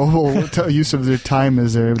more noble use of their time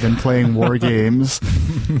is there than playing war games?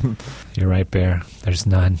 You're right, Bear. There's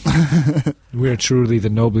none. We're truly the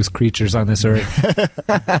noblest creatures on this earth.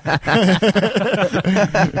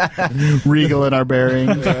 Regal in our bearing.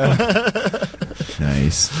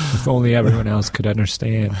 Nice. If only everyone else could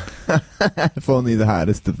understand. If only the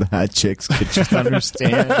hottest of the hot chicks could just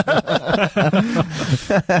understand. All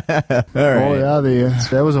right. Oh yeah,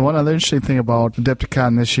 that was the one other interesting thing about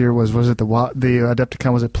Adepticon this year was it the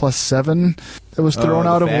Adepticon was it +7 that was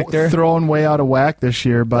thrown thrown way out of whack this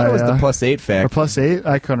year by That was the +8 or factor. +8.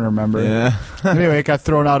 I couldn't remember. Yeah. Anyway, it got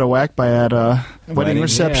thrown out of whack by at a wedding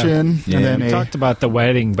reception Yeah. and then We talked about the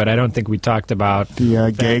wedding, but I don't think we talked about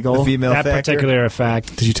the gaggle. The female that factor. particular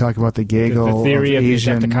effect. Did you talk about the gaggle The theory of the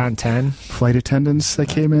Asian Adepticon 10. flight attendants that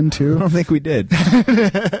came in I too? don't think we did.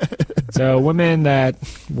 So women that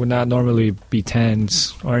would not normally be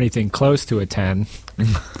 10s or anything close to a 10,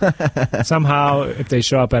 somehow if they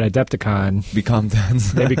show up at Adepticon, Become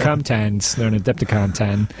 10s. they become 10s. They're an Adepticon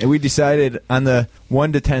 10. And we decided on the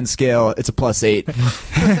 1 to 10 scale, it's a +8.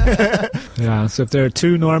 Yeah, so if there are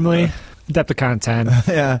 2 normally, Adepticon 10.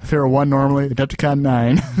 Yeah. If there were 1 normally, Adepticon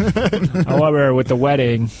 9. However, with the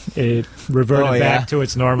wedding, it reverted Oh, yeah. back to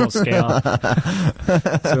its normal scale.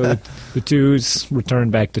 So the 2s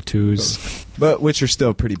returned back to 2s. But which are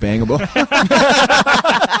still pretty bangable.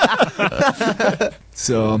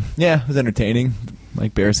 So, yeah, it was entertaining.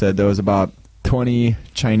 Like Bear said, there was about 20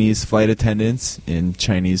 Chinese flight attendants in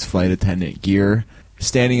Chinese flight attendant gear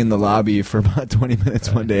standing in the lobby for about 20 minutes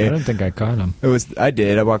one I day. don't think I caught him. I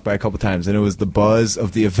did. I walked by a couple times, and it was the buzz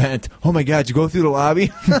of the event. Oh my God, you go through the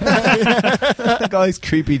lobby? Like all these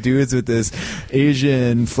creepy dudes with this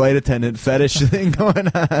Asian flight attendant fetish thing going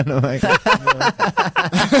on. I'm like,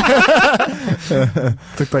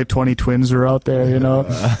 Looked like 20 twins were out there, you know.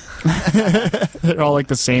 They're all like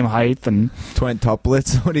the same height, and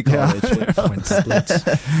twintuplets? What do you call Yeah. that shit? Twin splits.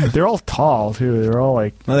 they're all tall too. They're all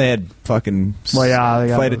like, Well, they had fucking well, yeah, they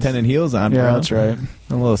got flight those- attendant heels on. Yeah, bro. that's right.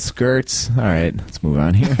 And little skirts. All right, let's move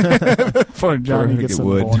on here. Before Johnny Before gets it a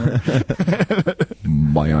would. boner.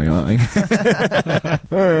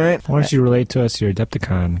 All right. Why don't you relate to us your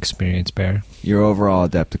Adepticon experience, Bear? Your overall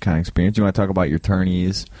Adepticon experience. You want to talk about your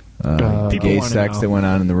tourneys? People gay wanna sex know. that went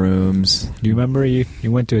on in the rooms. Do you remember you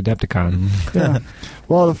went to Adepticon? Yeah.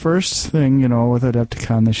 Well, the first thing, with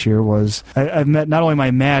Adepticon this year was I've met not only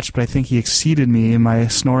my match, but I think he exceeded me in my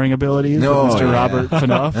snoring abilities with Oh, Mr. yeah. Robert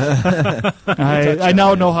Fanuff. I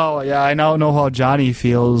now know how Johnny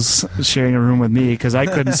feels sharing a room with me because I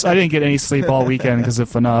didn't get any sleep all weekend because of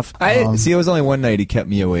Fanuff. See, it was only one night he kept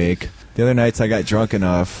me awake. The other nights I got drunk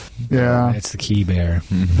enough. Yeah, It's the key bear.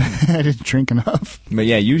 I didn't drink enough. But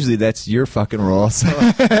yeah, usually that's your fucking role, so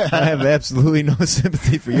I have absolutely no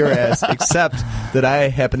sympathy for your ass, except that I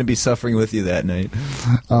happen to be suffering with you that night.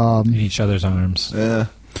 In each other's arms. Yeah,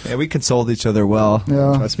 we consoled each other well.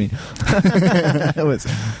 Yeah. Trust me. It was-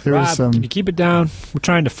 There Rob, was some. can you keep it down? We're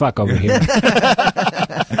trying to fuck over here.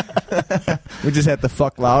 we just had to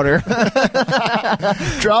fuck louder.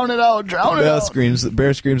 Drown it out.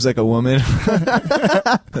 Bear screams like a woman.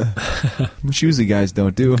 Which usually guys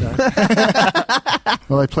don't do.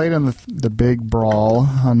 Well, I played in the big brawl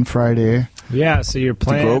on Friday. Yeah, so your The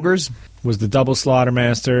plan Grogers? was the double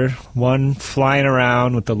Slaughtermaster, one flying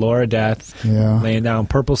around with the Lore of Death, Yeah. laying down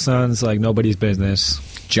purple suns like nobody's business.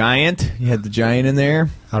 Giant. You had the giant in there.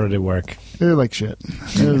 How did it work? It was like shit.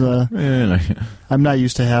 I'm not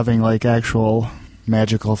used to having like actual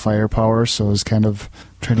magical firepower, so I was kind of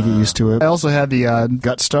trying to get used to it. I also had the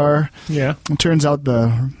Gut Star. Yeah. It turns out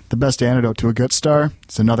the best antidote to a Gut Star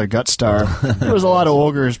is another Gut Star. There was a lot of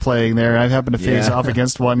ogres playing there, and I happened to face Yeah. off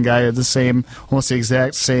against one guy at almost the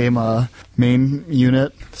exact same main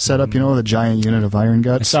unit setup, the giant unit of Iron I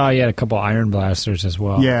Guts. saw you had a couple iron blasters as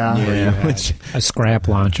well. Yeah. Yeah. Which, a scrap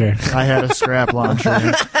launcher. I had a scrap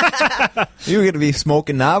launcher. You were going to be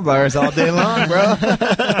smoking knob bars all day long, bro.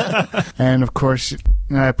 And of course,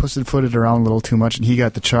 I pussyfooted around a little too much, and he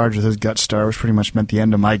got the charge with his Gut Star, which pretty much meant the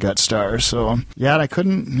end of my Gut Star. So yeah, and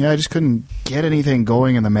I just couldn't get anything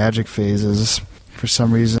going in the magic phases for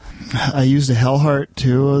some reason. I used a Hellheart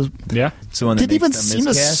too. Yeah. So when It didn't even seem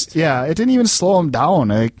to. Yeah, it didn't even slow him down.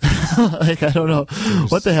 Like I don't know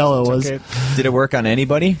what the hell it was. Took it. Did it work on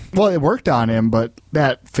anybody? Well, it worked on him, but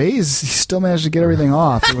that phase, he still managed to get everything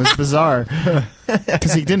off. It was bizarre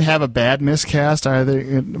because he didn't have a bad miscast for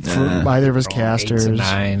either of his casters. 8s and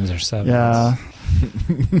 9s or 7s. Yeah.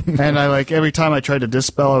 And every time I tried to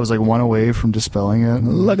dispel, I was like one away from dispelling it.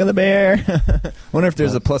 Look at the bear. Wonder if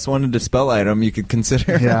there's a +1 to dispel item you could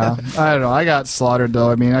consider. Yeah, I don't know. I got slaughtered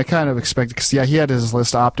though. I mean, I kind of expected because he had his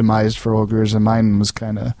list optimized for ogres, and mine was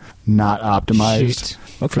kind of not optimized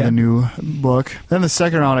Shit. for the new book. Then the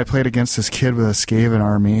second round, I played against this kid with a Skaven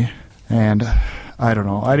army, and I don't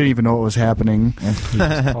know. I didn't even know what was happening. He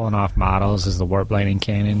was pulling off models as the warp lightning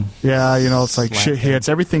cannon. Yeah, it's like shit hits.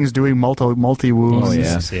 Everything's doing multi wounds. Oh,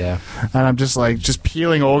 yeah. Yeah. And I'm just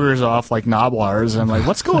peeling ogres off like Noblars. And I'm like,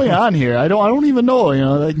 what's going on here? I don't even know.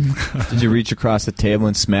 Did you reach across the table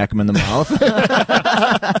and smack him in the mouth?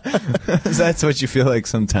 That's what you feel like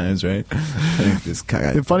sometimes, right? I think this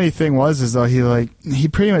guy. The funny thing is though he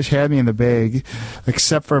pretty much had me in the bag,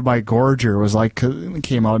 except for my Gorger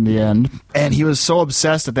came out in the end, and he was so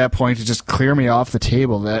obsessed at that point to just clear me off the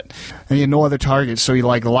table and he had no other targets, so he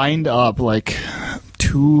lined up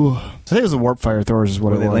two. I think it was the Warp Fire Throwers is what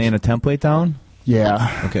Were it they was. laying a template down?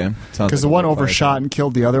 Yeah. Okay. Because the one overshot and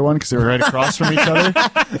killed the other one because they were right across from each other.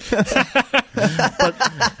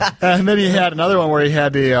 And then he had another one where he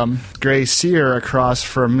had the Grey Seer across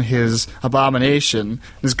from his Abomination.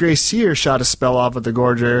 His Grey Seer shot a spell off at the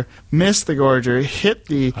Gorger, missed the Gorger, hit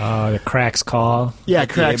the... The Crack's Call. Yeah,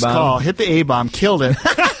 Crack's A-bomb. Call, hit the A-bomb, killed it.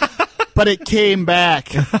 But it came back.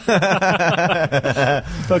 Fucking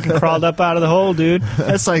crawled up out of the hole, dude.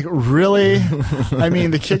 That's really? I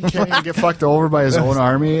mean, the kid can't even get fucked over by his own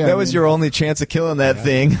army. That was your only chance of killing that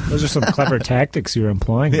thing. Those are some clever tactics you were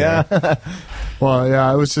employing. Yeah. there. Well,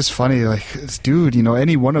 yeah, it was just funny. Dude,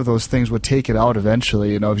 any one of those things would take it out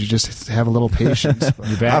eventually, if you just have a little patience. Your back's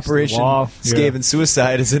to the Operation wall. Skaven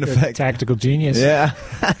Suicide is in You're a effect. tactical genius. Yeah.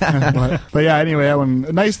 but yeah, anyway, that one.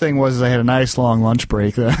 The nice thing was I had a nice long lunch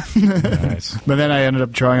break. Nice. But then I ended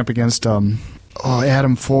up drawing up against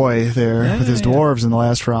Adam Foy there with his dwarves in the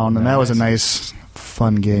last round, and that was a nice,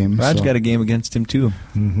 fun game. Raj so. got a game against him, too.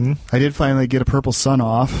 Mm-hmm. I did finally get a purple sun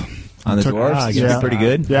off. On the dwarves? yeah. Pretty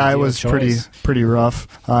good? Yeah, it Ideal was choice. pretty rough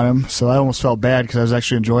on him. So I almost felt bad because I was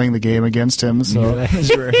actually enjoying the game against him. So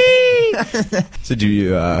So do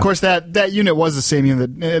you... of course that unit was the same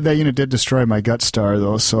unit. That unit did destroy my Gut Star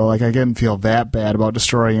though. So I didn't feel that bad about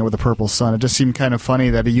destroying it with a purple sun. It just seemed kind of funny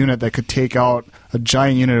that a unit that could take out a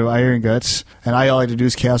giant unit of Iron Guts, and all I had to do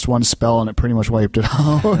is cast one spell and it pretty much wiped it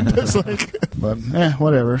out. But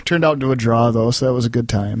whatever. Turned out into a draw though, so that was a good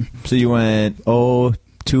time. So you went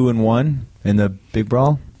 0-2-1 in the big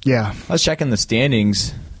brawl? Yeah. I was checking the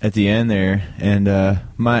standings, at the end there, and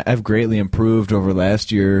I've greatly improved over last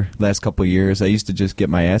couple of years. I used to just get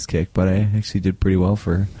my ass kicked, but I actually did pretty well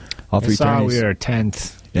for all three tourneys. We were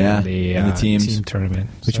 10th Yeah, in the teams. team tournament.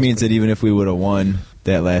 Which So means that's that pretty- even if we would have won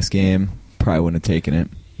that last game, probably wouldn't have taken it.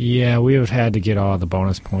 Yeah, we would have had to get all the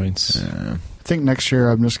bonus points. I think next year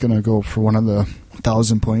I'm just going to go for one of the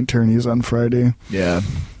 1,000-point tourneys on Friday. Yeah.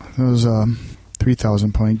 Those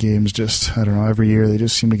 3,000-point games, just, I don't know, every year they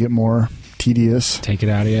just seem to get more tedious. Take it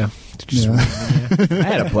out of you. Just Yeah. I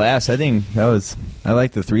had a blast. I think I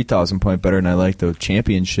like the 3,000 point better than I like the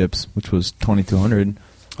championships, which was 2,200.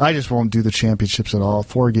 I just won't do the championships at all.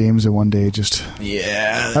 4 games in one day, just...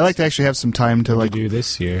 Yeah. I like to actually have some time to, What like... did you do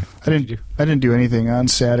this year? I didn't do anything on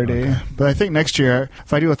Saturday, Okay. but I think next year,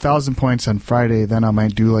 if I do 1,000 points on Friday, then I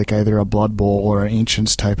might do like either a Blood Bowl or an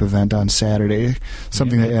Ancients type event on Saturday,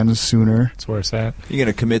 something Yeah. that ends sooner. That's where it's at. You going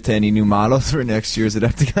to commit to any new models for next year's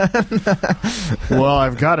Adepticon? Well,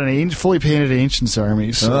 I've got an fully painted Ancients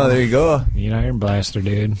army, so Oh, there you go. Need Iron Blaster,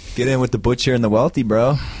 dude. Get in with the Butcher and the Wealthy,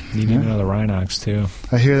 bro. Need Yeah. another Rhinox, too.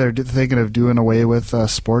 I hear they're thinking of doing away with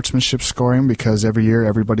sportsmanship scoring because every year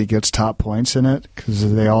everybody gets top points in it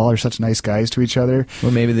because they all are such nice guys to each other.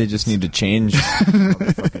 Well, maybe they just need to change how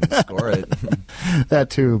they fucking score it. That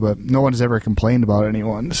too, but no one's ever complained about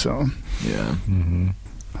anyone, so Yeah. Mm-hmm.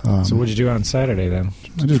 um, So what'd you do on Saturday, then?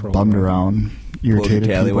 I just Troll bummed around. around, irritated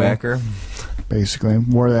people. Tallywhacker. Basically,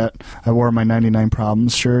 I wore my 99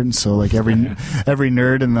 Problems shirt, and so like every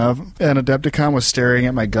nerd in Adepticon was staring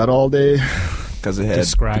at my gut all day. Because it had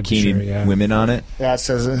Describe the bikini shirt, yeah. women on it. Yeah, it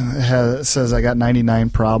says I got 99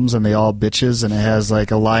 problems, and they all bitches, and it has like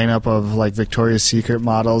a lineup of like Victoria's Secret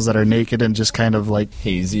models that are naked and just kind of like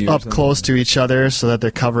Hazy or up something. close to each other, so that they're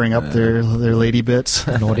covering up their lady bits.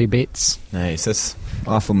 Naughty bits. Nice. That's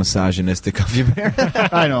awful misogynistic of you, Bear.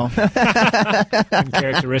 I know.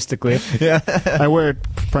 Uncharacteristically. I wear it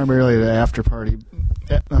primarily to after party.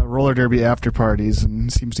 Roller derby after parties,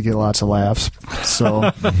 and seems to get lots of laughs.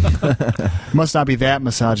 So must not be that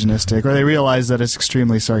misogynistic, or they realize that it's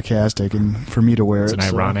extremely sarcastic, and for me to wear It's it, an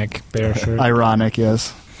so- ironic bear shirt. ironic,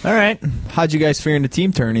 yes. All right. How'd you guys fare in the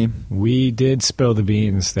team tourney? We did spill the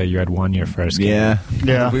beans that you had won your first game. Yeah.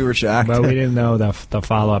 Yeah. We were shocked. But we didn't know the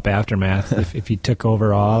follow-up aftermath, if he took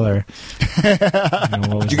over all, or... what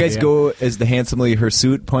was Did you guys the- go as the handsomely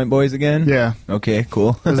hirsute point boys again? Yeah, Okay,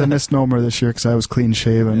 cool. it was a misnomer this year because I was clean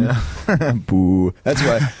shaven. Boo. That's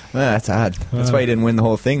why. That's odd. That's why you didn't win the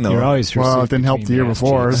whole thing, though. You're always Well, it didn't help the year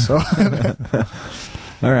before. So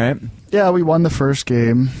All right. yeah, we won the first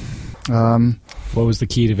game. What was the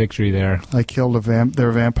key to victory there? I killed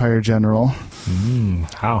their vampire general.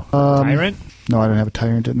 How? Um, Tyrant? No, I don't have a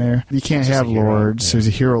tyrant in there. You can't Just have a hero, lords. yeah. There's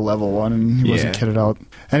a hero level one, and he wasn't Yeah. kitted out.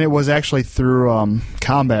 And it was actually through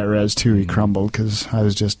combat res too. He crumbled because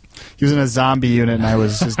he was in a zombie unit, and I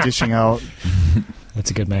was just dishing out That's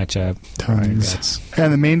a good matchup. tons. That's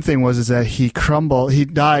And the main thing was that he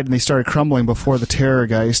died, and they started crumbling before the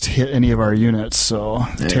Terrorgeist hit any of our units. So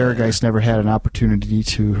the Terrorgeist never had an opportunity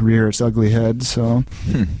to rear its ugly head. So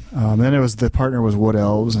then the partner was Wood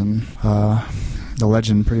Elves, and the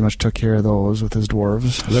legend pretty much took care of those with his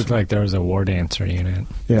dwarves. it looked like there was a War Dancer unit.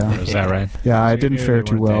 Yeah, Is that right? yeah, I So didn't you fare really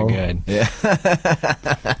too weren't well. that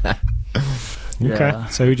good. Yeah. Okay. Yeah.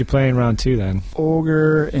 So who'd you play in round 2 then?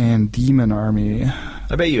 Ogre and Demon Army.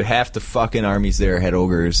 I bet you half the fucking armies there had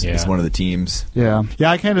ogres Yeah. as one of the teams. Yeah,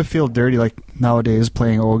 I kind of feel dirty like nowadays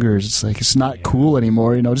playing ogres. It's like it's not cool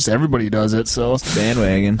anymore. Just everybody does it. So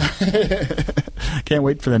Bandwagon. can't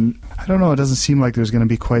wait for the. I don't know. It doesn't seem like there's going to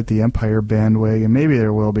be quite the Empire bandwagon. Maybe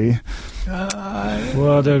there will be.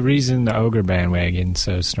 Well, the reason the Ogre bandwagon's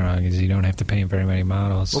so strong is you don't have to paint very many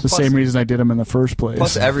models. The same reason I did them in the first place.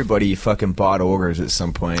 Plus, everybody fucking bought ogres at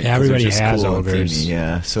some point. 'cause Yeah, everybody they're just has cool and ogres. themey,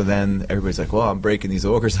 Yeah. So then everybody's like, well, I'm breaking these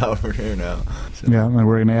ogres out over here now. So, Yeah, and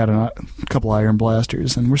we're going to add a couple Iron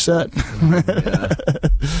Blasters, and we're set. yeah.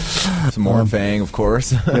 Some more Fang, of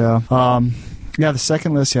course. Yeah. Yeah, the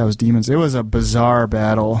second list, it was demons. It was a bizarre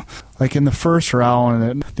battle. Like in the first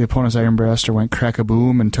round, the opponent's Iron Blaster went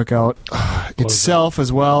crack-a-boom and took out itself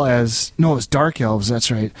as well as... No, it was Dark Elves, that's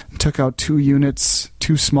right. Took out two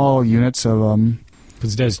small units of...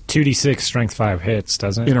 Because it does 2d6 strength 5 hits,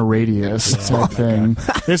 doesn't it? in a radius type thing.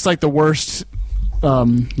 It's like the worst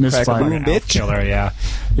misfire. Crack-a-boom, Elf bitch. killer, yeah.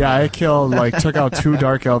 Yeah, I took out 2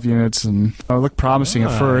 Dark Elf units, and it looked promising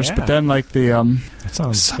at first, yeah. but then like the... That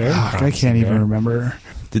sounds very I promising can't even there. remember.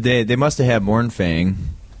 Did they must have had Mornfang.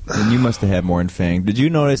 And you must have had Mornfang. Did you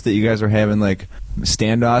notice that you guys were having like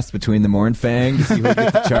standoffs between the Mornfang to see who would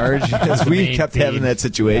get the charge? Because we Main kept theme. having that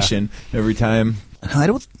situation every time. I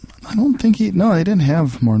don't think they didn't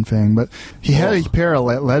have Mornfang, but he had a pair of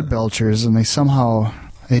lead belchers, and they somehow,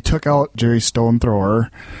 They took out Jerry Stone Thrower.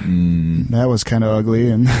 That was kind of ugly,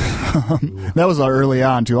 and that was early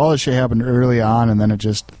on too. All this shit happened early on, and then it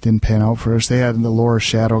just didn't pan out for us. They had the Lower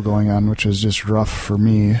Shadow going on, which was just rough for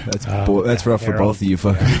me. That's rough for both of you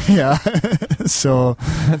fuckers. Yeah. So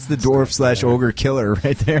That's the dwarf / ogre killer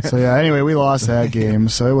right there. So yeah, anyway, we lost that game,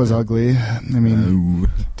 so it was ugly. I mean,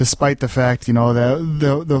 despite the fact, that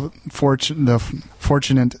the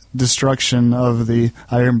fortunate destruction of the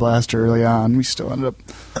Iron Blaster early on, we still ended up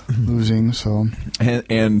losing. So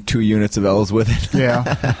and 2 units of L's with it.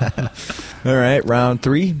 yeah. All right, round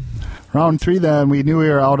 3. Round 3, then, we knew we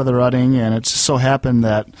were out of the running, and it just so happened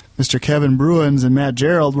that Mr. Kevin Bruins and Matt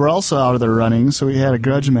Gerald were also out of the running, so we had a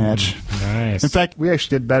grudge match. Nice. In fact, we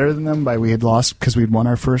actually did better than them we had lost because we'd won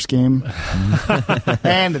our first game.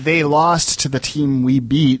 And they lost to the team we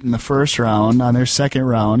beat in the first round on their second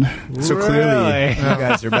round. So clearly, you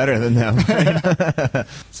guys are better than them.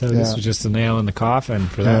 So this was just a nail in the coffin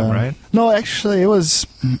for them, right? No, actually, it was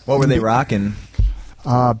What were they rocking?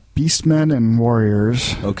 Beastmen and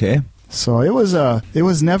Warriors. Okay. So it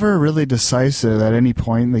was never really decisive at any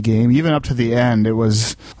point in the game. Even up to the end, it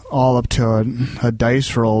was all up to a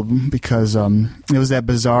dice roll because it was that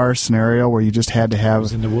bizarre scenario where you just had to have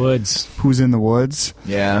Who's in the woods. who's in the woods.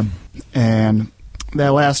 Yeah. And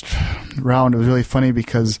that last round, it was really funny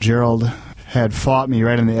because Gerald had fought me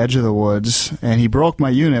right on the edge of the woods, and he broke my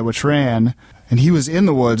unit, which ran. And he was in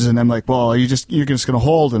the woods, and I'm like, "Well, you're just going to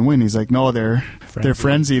hold and win." He's like, "No, they're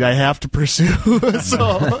frenzied. I have to pursue."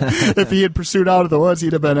 So if he had pursued out of the woods,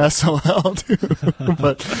 he'd have been SOL too.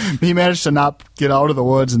 But he managed to not get out of the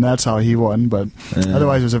woods, and that's how he won. But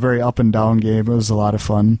otherwise, it was a very up and down game. It was a lot of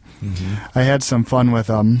fun. Mm-hmm. I had some fun with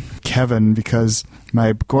Kevin because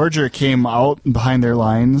my Gorger came out behind their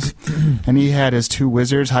lines, and he had his 2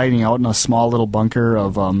 wizards hiding out in a small little bunker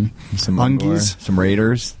of Some Ungies. Some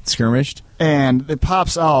raiders skirmished. And it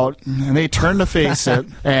pops out, and they turn to face it,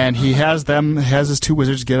 and he has his 2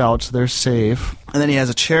 wizards get out, so they're safe. And then he has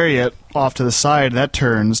a chariot off to the side that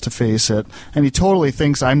turns to face it, and he totally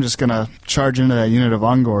thinks I'm just going to charge into that unit of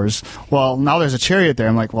Ungors. Well, now there's a chariot there.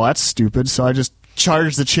 I'm like, well, that's stupid, so I just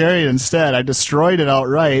charged the chariot instead. I destroyed it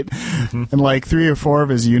outright, and 3 or 4 of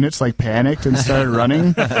his units panicked and started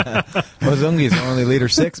running. Ozungi's are only leader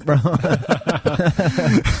 6, bro.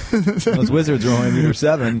 Those wizards are only leader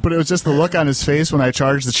 7. But it was just the look on his face when I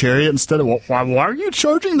charged the chariot instead of, why are you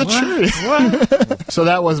charging the chariot? What? So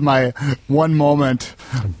that was my one moment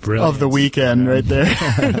of the weekend right there.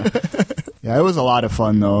 Yeah, it was a lot of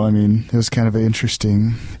fun, though. I mean, it was kind of an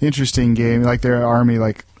interesting game. Their army,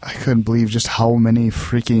 I couldn't believe just how many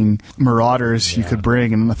freaking marauders you could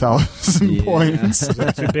bring in 1,000 points. So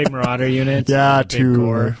 2 big marauder units. Yeah, big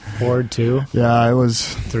 2 horde 2. Yeah, it was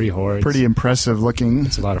 3 hordes. pretty impressive looking.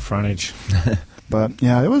 It's a lot of frontage. But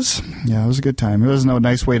yeah, it was a good time. It was a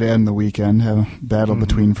nice way to end the weekend. Have a battle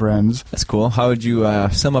between friends. That's cool. How would you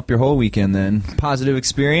sum up your whole weekend then? Positive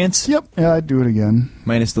experience? Yep. Yeah, I'd do it again.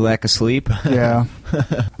 Minus the lack of sleep? Yeah.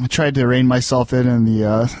 I tried to rein myself in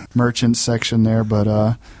the merchant section there, but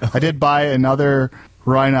I did buy another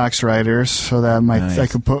Rhinox rider so that I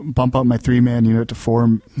could bump up my 3-man unit to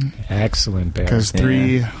 4. Excellent, Bear. Because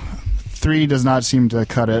 3 does not seem to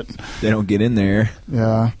cut it. They don't get in there.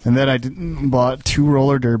 Yeah. And then I bought 2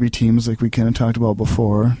 roller derby teams like we kind of talked about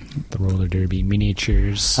before. The roller derby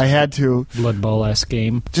miniatures. I had to. Blood Bowl-esque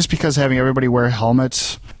game. Just because having everybody wear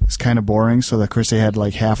helmets is kind of boring, so of course they had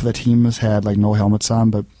half of the teams had no helmets on,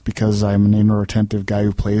 but because I'm an anal retentive guy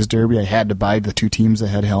who plays derby, I had to buy the 2 teams that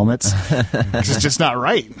had helmets. It's just not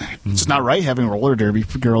right. It's just not right having roller derby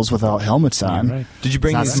girls without helmets on. Right. Did you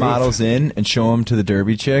bring these models in and show them to the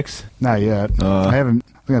derby chicks? Not yet. I haven't.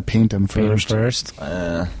 I'm going to paint them first.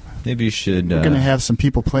 Maybe you should. We're going to have some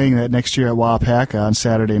people playing that next year at Wapaka on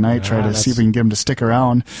Saturday night. Try to see if we can get them to stick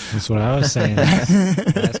around. That's what I was saying.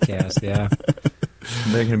 Last cast, yeah.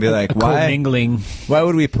 They're going to be like, why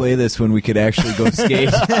would we play this when we could actually go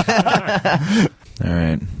skate? All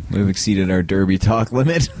right. We've exceeded our derby talk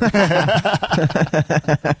limit. But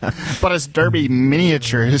it's derby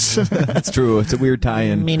miniatures. That's true. It's a weird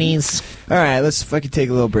tie-in. Minis. All right. Let's fucking take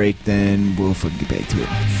a little break, then we'll fucking get back to it.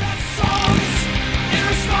 In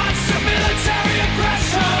response to military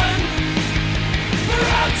aggression,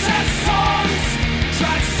 protest songs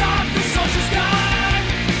try to stop the soldiers' gun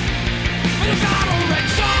with a battle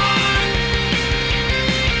rage on.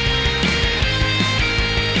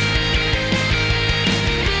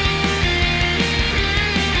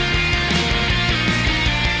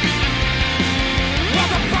 While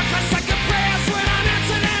the broadcast like the prayers went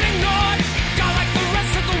unanswered and ignored, God, like the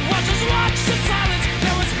rest of the world, just watched in silence.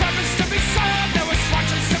 There was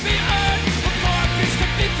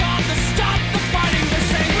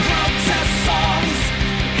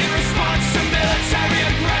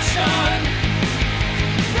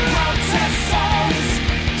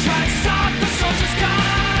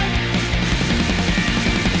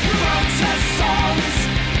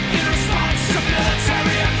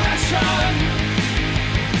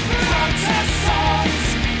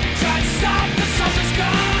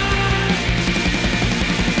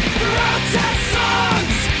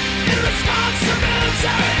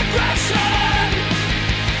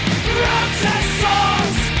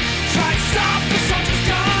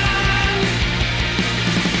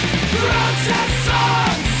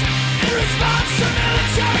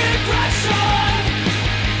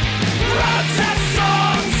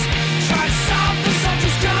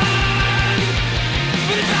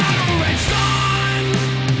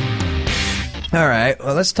All right,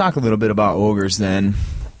 well, let's talk a little bit about ogres then.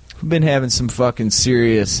 We've been having some fucking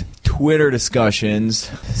serious Twitter discussions.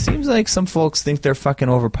 Seems like some folks think they're fucking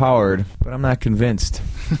overpowered, but I'm not convinced.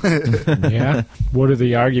 Yeah. What are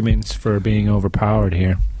the arguments for being overpowered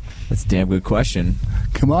here? That's a damn good question.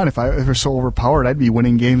 Come on, if I were so overpowered, I'd be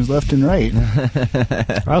winning games left and right.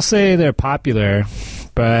 I'll say they're popular,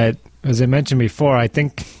 but as I mentioned before, I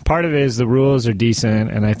think part of it is the rules are decent,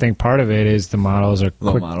 and I think part of it is the models are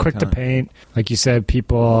Low model quick to count. paint. Like you said,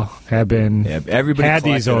 people have been Everybody had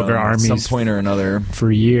these collected ogre them at armies some point or another, for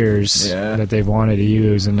years Yeah. that they've wanted to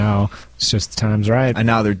use, and now it's just the time's right. and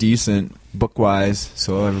now they're decent book-wise,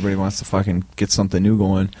 so everybody wants to fucking get something new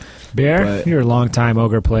going. Bear, but- you're a longtime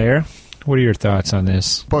ogre player. What are your thoughts on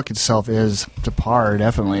this? Book itself is to par,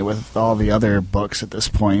 definitely, with all the other books at this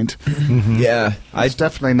point. Yeah, It's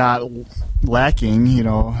definitely not lacking, you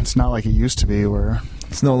know. It's not like it used to be where...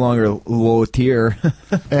 it's no longer low tier.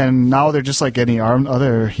 And now they're just like any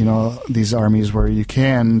other, you know, these armies where you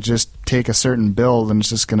can just take a certain build and it's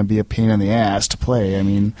just going to be a pain in the ass to play. I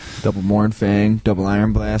mean, Double Mornfang, double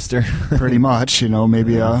Iron Blaster. pretty much, you know,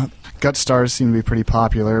 maybe Gut Stars seem to be pretty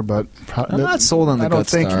popular, but... I'm not sold on the I don't Gut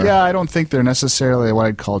think, Star. Yeah, I don't think they're necessarily what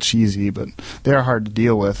I'd call cheesy, but they're hard to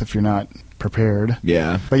deal with if you're not prepared.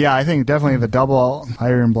 Yeah. But yeah, I think definitely the double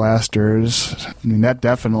Iron Blasters, I mean, that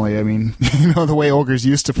definitely, I mean, you know, the way ogres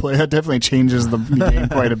used to play, that definitely changes the game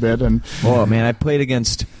quite a bit. And Oh, man, I played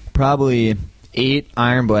against probably 8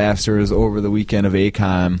 Iron Blasters over the weekend of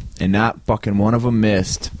ACOM, and not fucking one of them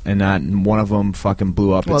missed, and not one of them fucking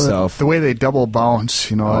blew up well, itself. the way they double bounce,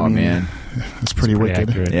 you know, Oh, I mean, man. it's pretty wicked.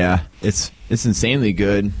 accurate. Yeah, it's insanely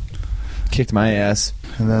good. Kicked my ass.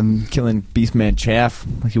 And then, Killing Beastman Chaff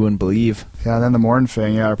like you wouldn't believe. yeah, then the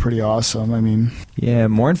Mornfang, yeah, are pretty awesome. I mean, Yeah,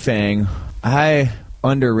 Mornfang, I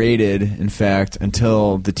underrated, in fact,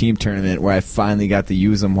 until the team tournament where I finally got to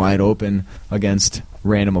use them wide open against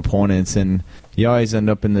random opponents, and you always end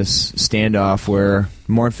up in this standoff where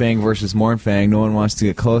Mornfang versus Mornfang, no one wants to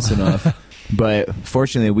get close enough. But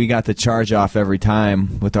fortunately, we got the charge off every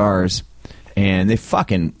time with ours, and they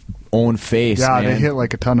fucking own face, yeah, man. they hit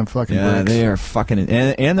like a ton of fucking Yeah, bricks. they are fucking...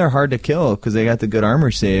 And they're hard to kill because they got the good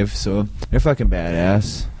armor save, so they're fucking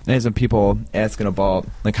badass. And some people asking about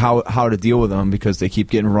like how to deal with them because they keep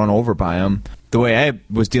getting run over by them. The way I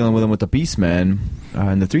was dealing with them with the Beastmen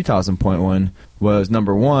in the 3,000 point one was,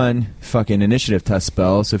 number one, fucking initiative test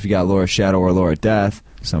spell. So if you got Laura Shadow or Laura Death,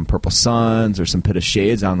 some Purple Suns or some Pit of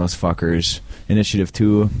Shades on those fuckers, initiative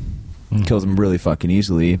 2 kills them really fucking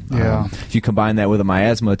easily. Yeah. If you combine that with a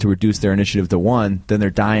miasma to reduce their initiative to 1, then they're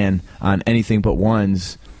dying on anything but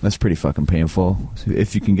 1s. That's pretty fucking painful. So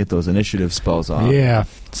if you can get those initiative spells off. Yeah.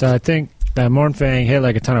 So I think that Mornfang hit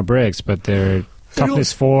like a ton of bricks, but they're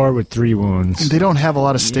toughness 4 with 3 wounds. They don't have a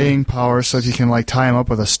lot of staying power, so if you can like tie them up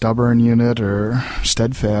with a stubborn unit or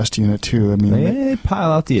steadfast unit too, I mean. They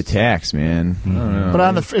pile out the attacks, man. I don't know.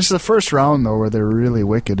 But it's the first round though where they're really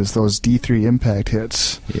wicked. Is those D3 impact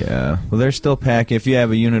hits? Yeah. Well, they're still packing. If you have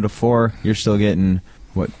a unit of 4, you're still getting,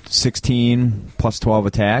 16 plus 12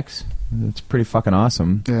 attacks? That's pretty fucking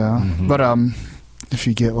awesome. Yeah, but if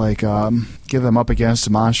you get like give them up against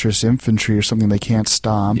monstrous infantry or something they can't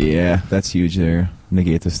stomp, Yeah, that's huge there.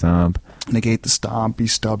 Negate the stomp. negate the stomp, be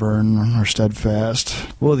stubborn or steadfast.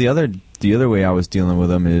 Well, the other way I was dealing with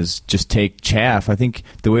them is just take chaff. I think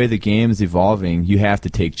the way the game's evolving, you have to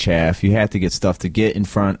take chaff. You have to get stuff to get in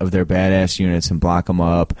front of their badass units and block them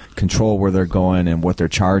up, control where they're going and what they're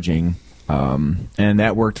charging. And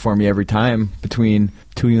that worked for me every time between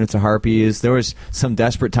 2 units of Harpies. There was some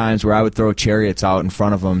desperate times where I would throw chariots out in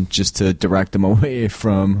front of them just to direct them away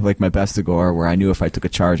from like my Bestigor, where I knew if I took a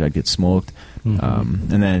charge I'd get smoked. And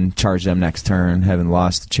then charge them next turn, having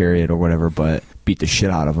lost the chariot or whatever, but beat the shit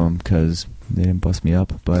out of them because they didn't bust me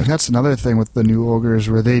up. But That's another thing with the new ogres,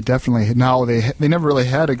 where they definitely now they never really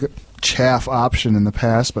had a good chaff option in the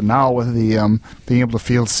past, but now with the being able to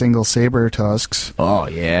field single saber tusks, oh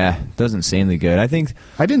yeah, that's insanely good. I think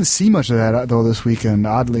I didn't see much of that though this weekend.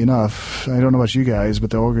 Oddly enough, I don't know about you guys, but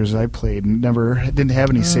the ogres I played didn't have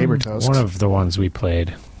any saber tusks. One of the ones we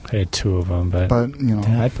played had 2 of them, but you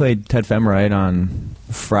know, I played Ted Femorite on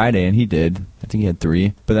Friday, and he did. I think he had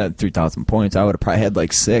 3, but that 3,000 points, I would have probably had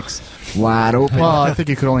like 6 wide open. well, I think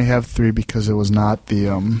you could only have 3 because it was not the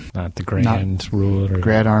not the grand rule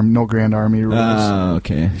or no grand army rules. Oh,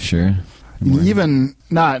 okay, sure. Even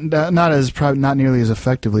not nearly as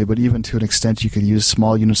effectively, but even to an extent, you could use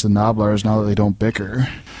small units of Noblars now that they don't bicker.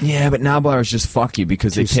 Yeah, but Noblars just fuck you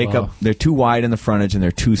because they Too take slow. up. They're too wide in the frontage and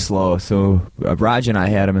they're too slow. So Raj and I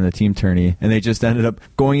had them in the team tourney, and they just ended up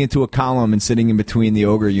going into a column and sitting in between the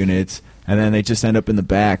ogre units. And then they just end up in the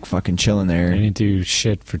back fucking chilling They there. didn't do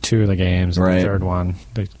shit for 2 of the games. And Right. the third one,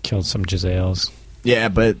 they killed some Giselles. Yeah,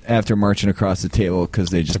 but after marching across the table because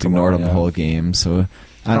they just Took 'em ignored away, them the yeah. whole game. So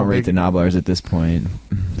I don't rate the Noblars at this point.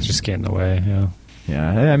 It's just getting away, yeah.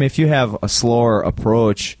 Yeah, I mean, if you have a slower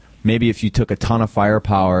approach, maybe if you took a ton of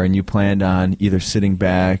firepower and you planned on either sitting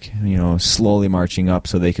back, slowly marching up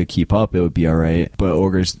so they could keep up, it would be all right. But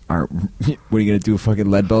ogres aren't. What are you going to do, fucking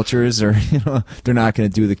lead belchers? Or, they're not going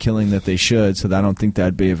to do the killing that they should, so I don't think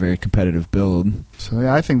that'd be a very competitive build. So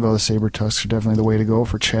yeah, I think though the Saber Tusks are definitely the way to go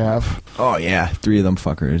for chaff. Oh, yeah, 3 of them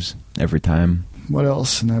fuckers every time. What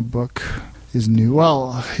else in that book is new?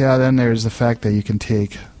 Well, yeah, then there's the fact that you can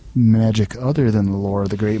take magic other than the lore of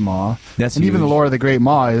the Great Maw. That's and even the huge. lore of the Great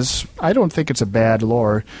Maw is, I don't think it's a bad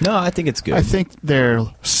lore. No, I think it's good. I think their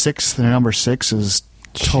number 6 is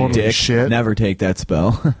totally Dick, shit. never take that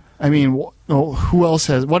spell. I mean, who else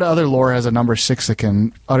has? What other lore has a number 6 that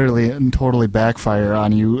can utterly and totally backfire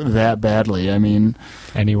on you that badly? I mean,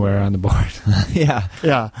 Anywhere on the board. Yeah.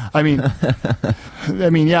 yeah. I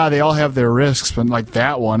mean, yeah, they all have their risks, but like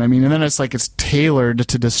that one, I mean, and then it's like it's tailored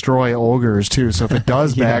to destroy ogres too. So if it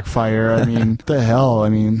does Yeah. backfire, I mean, the hell? I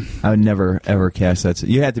mean, I would never, ever cast that.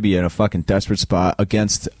 You had to be in a fucking desperate spot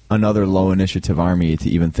against another low initiative army to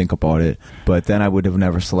even think about it. But then I would have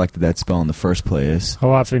never selected that spell in the first place. How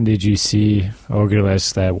often did you see ogre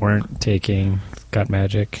lists that weren't taking gut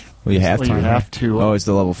magic? Well, you have well, to. you have to. Oh, it's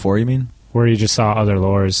the level 4, you mean? Where you just saw other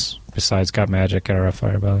lores besides gut magic at our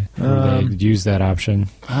Firebelly? Where they used that option?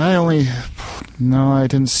 I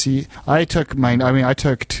didn't see. I took my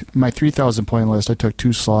 3,000 point list. I took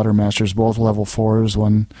 2 Slaughter Masters, both level 4s,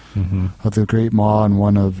 one of the Great Maw and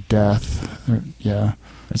one of Death. Yeah.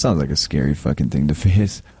 That sounds like a scary fucking thing to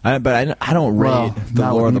face. I don't rate Well, the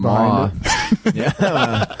not lore of with the me Maw. behind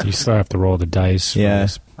Yeah. You still have to roll the dice. for Yeah.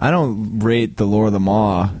 this. I don't rate the lore of the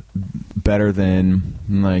Maw better than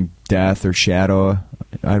like Death or Shadow.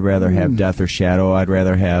 I'd rather have Death or Shadow. I'd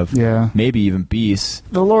rather have Yeah. maybe even Beast.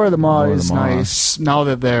 The Lore of the Maw Lore of is the Maw. nice now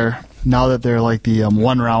that they're like the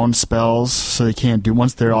 1-round spells, so they can't do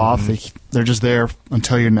once they're off. They're just there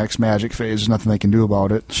until your next magic phase. There's nothing they can do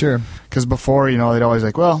about it. Sure. Because before, they'd always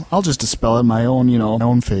like, well, I'll just dispel it in my own, my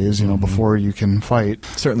own phase, before you can fight.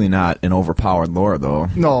 Certainly not an overpowered lore, though,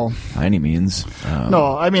 No, by any means.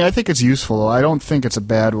 no. I mean, I think it's useful. Though. I don't think it's a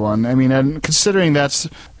bad one. I mean, and considering it's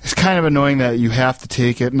kind of annoying that you have to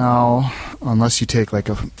take it now, unless you take like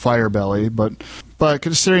a Firebelly. But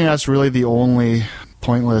considering that's really the only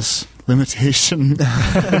pointless limitation in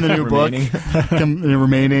the new Remaining. book,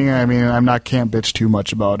 remaining. I mean, can't bitch too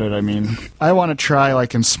much about it. I mean, I want to try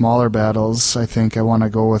like in smaller battles. I think I want to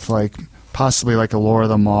go with like possibly like a Lore of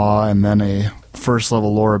the Maw and then a first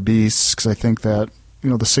level Lore of Beasts, because I think that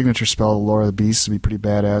the signature spell of Lore of the Beasts would be pretty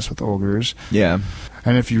badass with ogres. Yeah.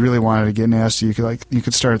 And if you really wanted to get nasty, you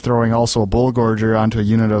could start throwing also a Bullgorger onto a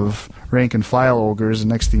unit of rank and file ogres, and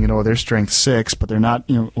next thing you know, they're strength 6, but they're not,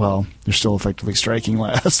 they're still effectively striking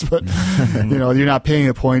last, but, you're not paying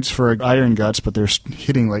the points for Iron Guts, but they're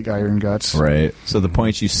hitting like Iron Guts. Right. So the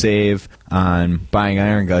points you save on buying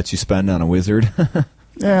Iron Guts, you spend on a wizard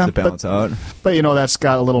Yeah, to balance out. but that's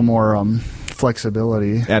got a little more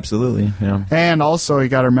flexibility. Absolutely. Yeah. And also, you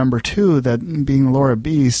got to remember, too, that being Lore of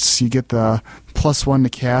Beasts, you get the +1 to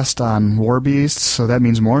cast on War Beasts, so that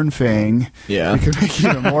means Mornfang. Yeah. You can make it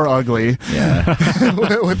even more ugly. Yeah.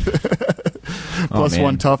 With Oh, +1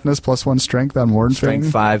 man. toughness, +1 strength on Mornfang.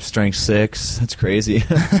 Strength 5, strength 6. That's crazy.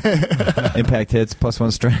 Impact hits,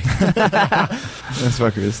 +1 strength. Those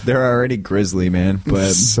fuckers. They're already grisly, man.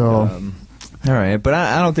 But So- all right. But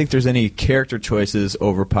I don't think there's any character choices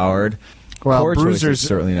overpowered. Well, Core choices, bruisers,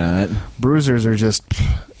 certainly not. bruisers are just...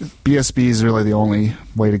 BSB is really the only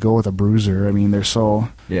way to go with a bruiser. I mean,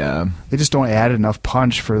 Yeah. they just don't add enough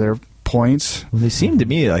punch for their points. Well, they seem to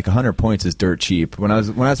me like 100 points is dirt cheap. When I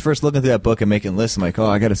was first looking through that book and making lists, I'm like, oh,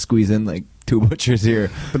 I got to squeeze in like 2 butchers here.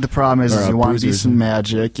 But the problem is Or, you want bruisers. decent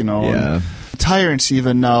magic, Yeah. and Tyrants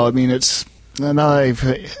even now, I mean, it's... Now I've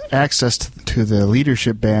access to the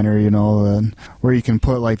leadership banner, and where you can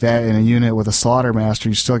put like that in a unit with a Slaughter Master.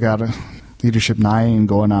 You still got a leadership 9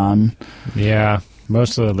 going on. Yeah.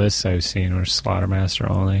 Most of the lists I've seen were Slaughtermaster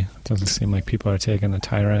only. It doesn't seem like people are taking the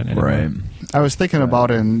Tyrant anymore. Right. I was thinking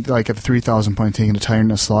about it in, like at the 3,000 point taking a Tyrant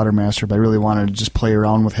and a Slaughter Master, but I really wanted to just play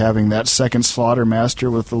around with having that second Slaughter Master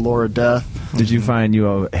with the Lore of Death. Did you find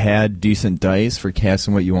you had decent dice for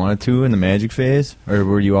casting what you wanted to in the magic phase? Or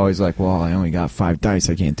were you always like, well, I only got 5 dice,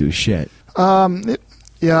 I can't do shit?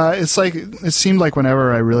 Yeah, it's like it seemed like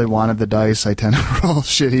whenever I really wanted the dice, I tend to roll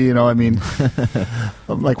shitty. You know, I mean,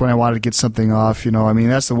 like when I wanted to get something off. You know, I mean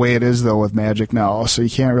that's the way it is though with Magic now. So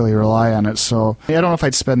you can't really rely on it. So I don't know if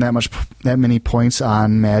I'd spend that many points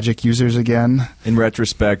on Magic users again. In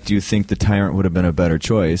retrospect, do you think the Tyrant would have been a better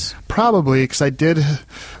choice? Probably, because I did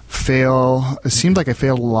fail. It seemed like I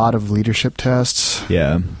failed a lot of leadership tests.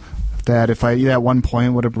 Yeah. That if I at one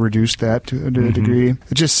point would have reduced that to a degree.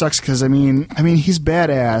 It just sucks because I mean he's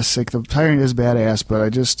badass. Like the Tyrant is badass, but I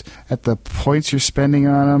just at the points you're spending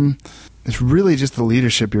on him, it's really just the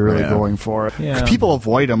leadership you're really going for. Yeah. People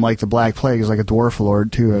avoid him like the Black Plague is like a Dwarf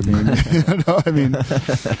Lord too. I mean,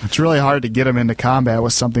 it's really hard to get him into combat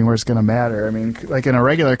with something where it's going to matter. I mean, like in a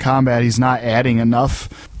regular combat, he's not adding enough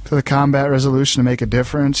to the combat resolution to make a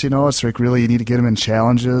difference. You know, it's like really you need to get him in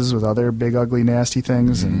challenges with other big, ugly, nasty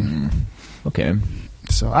things. And Okay.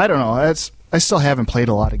 so I don't know. I still haven't played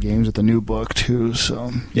a lot of games with the new book too.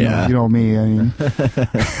 So you know me. I mean,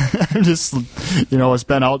 I'm just it's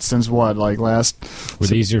been out since what, like last Were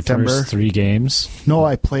these your September? first 3 games? No,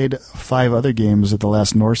 I played 5 other games at the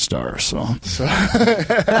last North Star. So.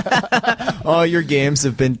 All your games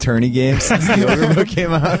have been tourney games since the Ogre book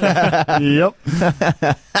came out. Yep.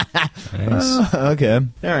 Nice. Okay.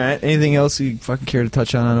 All right. Anything else you fucking care to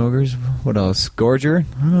touch on Ogres? What else? Gorger?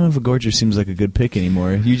 I don't know if a Gorger seems like a good pick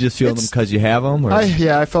anymore. You just feel them because you have them? Or?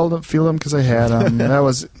 I feel them because I had them. That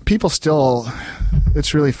was people still.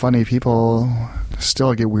 It's really funny. People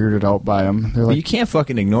still get weirded out by him. They're Well, like, you can't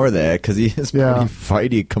fucking ignore that because he is pretty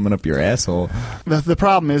fighty coming up your asshole. the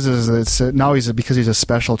problem is it's now because he's a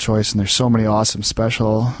special choice, and there's so many awesome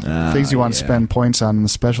special things you want to spend points on in the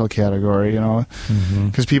special category. You know,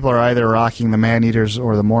 because people are either rocking the Man-Eaters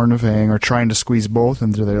or the Mornfang, or trying to squeeze both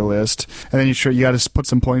into their list, and then you got to put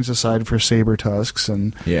some points aside for Saber Tusks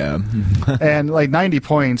and and like 90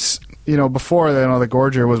 points. You know, before the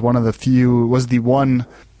Gorger was the one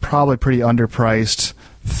probably pretty underpriced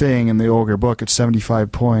thing in the Ogre book at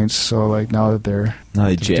 75 points. So like now that they're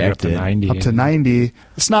they jacked it up to 90,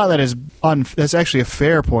 it's not that that's actually a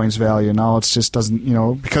fair points value. Now it's just doesn't,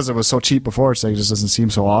 because it was so cheap before, it's like it just doesn't seem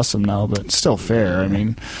so awesome now, but it's still fair. I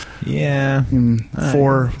mean,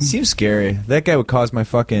 seems scary. That guy would cause my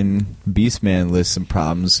fucking Beastman list some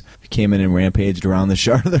problems. He came in and rampaged around the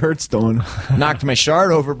Shard of the Hearthstone. Knocked my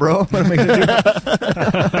shard over, bro. What am I gonna do?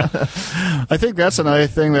 I think that's another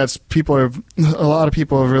thing that's a lot of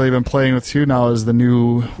people have really been playing with too now, is the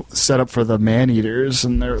new setup for the Man-Eaters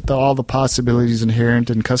and all the possibilities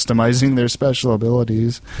inherent in customizing their special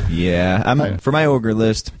abilities. Yeah, for my Ogre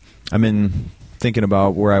list, I'm in thinking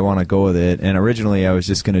about where I want to go with it, and originally I was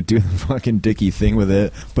just going to do the fucking dicky thing with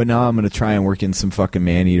it, but now I'm going to try and work in some fucking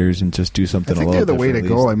Man-Eaters and just do something a little different. I think they're the way to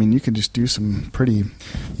go. I mean, you can just do some pretty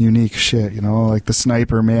unique shit, like the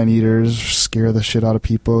Sniper Man-Eaters, scare the shit out of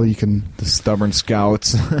people. You can... The Stubborn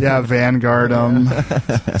Scouts. Yeah, Vanguard them,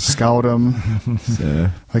 Scout them. So.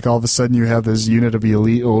 Like all of a sudden you have this unit of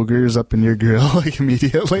elite ogres up in your grill, like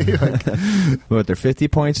immediately. Like, what, they're 50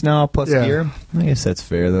 points now plus gear? I guess that's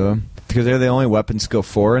fair, though. Because they're the only weapon skill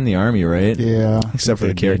 4 in the army, right? Yeah. Except for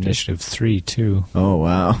the character. Initiative 3, too. Oh,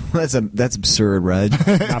 wow. That's absurd, Reg.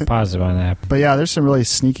 Not positive on that. But yeah, there's some really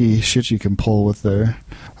sneaky shit you can pull with there.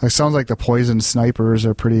 It sounds like the poison snipers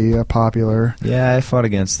are pretty popular. Yeah, I fought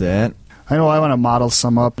against that. I know I want to model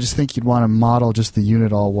some up. I just think you'd want to model just the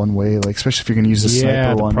unit all one way, like especially if you're going to use the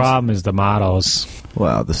sniper ones. Yeah, the problem is the models.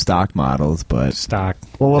 Well, the stock models, but... Stock.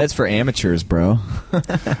 Well, that's for amateurs, bro.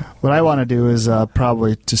 What I want to do is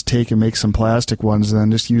probably just take and make some plastic ones and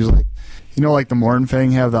then just use, like, like the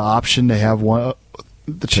Mornfang have the option to have one...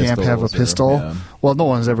 The champ have a pistol. Well, no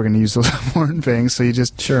one's ever going to use those Mornfangs, so you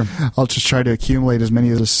just... Sure. I'll just try to accumulate as many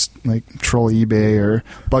of those, like, troll eBay or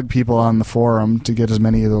bug people on the forum to get as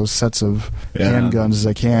many of those sets of handguns as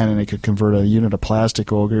I can, and I could convert a unit of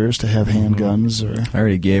plastic ogres to have handguns. Or I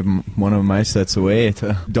already gave one of my sets away.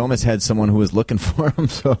 Domus had someone who was looking for them,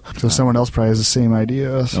 so someone else probably has the same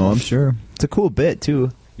idea. So. Oh, I'm sure. It's a cool bit,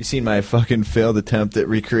 too. You seen my fucking failed attempt at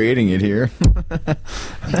recreating it here.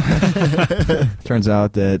 Turns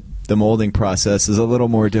out that the molding process is a little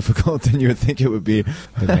more difficult than you would think it would be.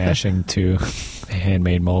 The mashing two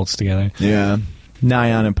handmade molds together. Yeah.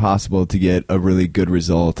 Nigh on impossible to get a really good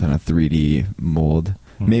result on a 3D mold.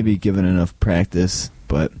 Maybe given enough practice,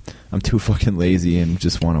 but I'm too fucking lazy and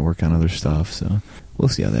just want to work on other stuff, so we'll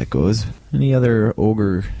see how that goes. Any other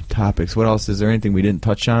ogre topics? What else? Is there anything we didn't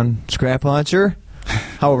touch on? Scrap launcher?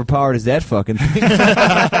 How overpowered is that fucking thing?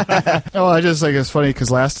 Oh, I just think it's funny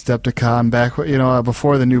because last Adepticon, back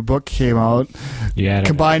before the new book came out, Yeah.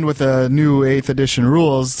 combined with the new 8th edition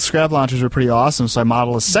rules, scrap launchers were pretty awesome. So I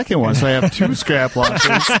modeled a second one. So I have 2 scrap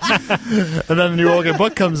launchers. And then the new Olga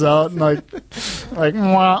book comes out, and like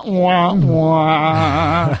wah wah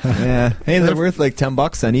wah. Yeah. Hey, they're worth like $10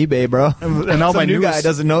 on eBay, bro. And now Some new guy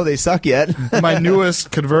doesn't know they suck yet. my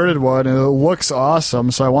newest converted one, and it looks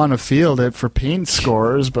awesome. So I want to field it for paint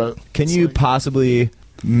scores, but Can you possibly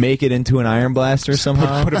make it into an Iron Blaster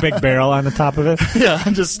somehow? Put a big barrel on the top of it. yeah,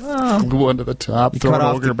 just glue one to the top, throw cut an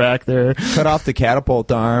off ogre the- back there. Cut off the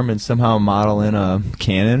catapult arm and somehow model in a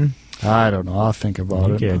cannon? I don't know. I'll think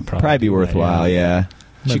about You it. could Probably be worthwhile, yeah.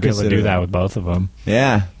 Should be able to consider do that with both of them.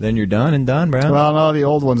 Yeah, then you're done and done, bro. Well, no, the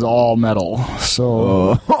old one's all metal,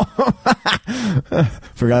 so Oh.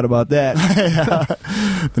 Forgot about that.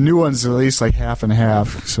 the new one's at least like half and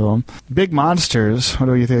half. So big monsters. What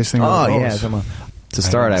do you guys think? Oh, about yeah. those? To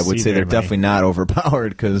start, I didn't would see say they're very many. definitely not overpowered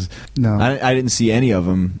because No, I didn't see any of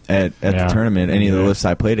them at Yeah. the tournament, any of the Yeah. lists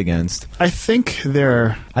I played against. I think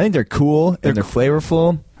they're. I think they're cool and they're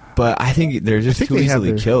flavorful, but I think they're I just think too they have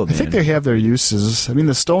easily their, killed, I think man. they have their uses. I mean,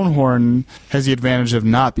 the Stonehorn has the advantage of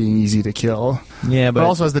not being easy to kill, Yeah, but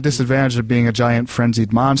also has the disadvantage of being a giant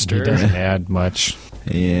frenzied He monster. doesn't add much.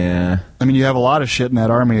 yeah. I mean, you have a lot of shit in that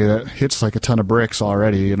army that hits like a ton of bricks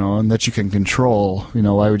already, and that you can control.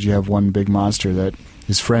 Why would you have one big monster that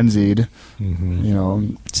is frenzied?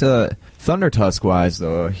 So Thunder Tusk wise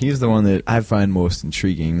though, he's the one that I find most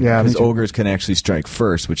intriguing. Yeah, me because too. ogres can actually strike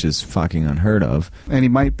first, which is fucking unheard of. And he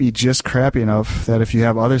might be just crappy enough that if you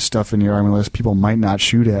have other stuff in your army list, people might not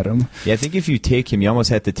shoot at him. Yeah, I think if you take him, you almost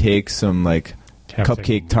have to take some like Have to-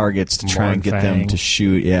 cupcake targets to try and get them Mornfang, to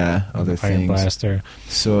shoot. Yeah, other Iron things. Blaster.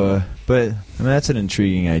 So, but I mean, that's an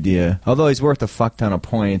intriguing idea. Although he's worth a fuck ton of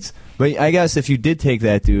points. But I guess if you did take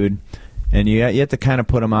that dude, and you have to kind of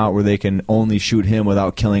put him out where they can only shoot him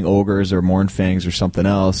without killing ogres or Mornfangs or something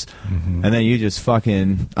else, and then you just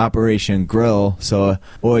fucking Operation Grill. So,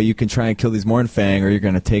 boy, you can try and kill these Mornfang, or you're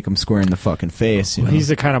gonna take them square in the fucking face. You know? He's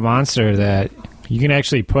the kind of monster that you can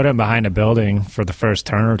actually put him behind a building for the first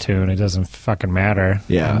turn or two, and it doesn't fucking matter.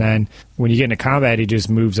 Yeah. And then when you get into combat, he just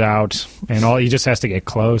moves out, and he just has to get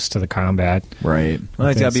close to the combat. Right. Well,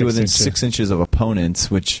 it's got to be within 6 6 inches of opponents,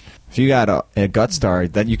 which if you got a gut star,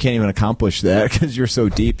 then you can't even accomplish that because you're so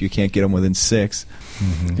deep you can't get them within 6.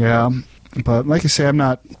 Yeah, but like I say, I'm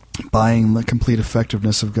not buying the complete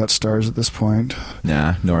effectiveness of Gut Stars at this point.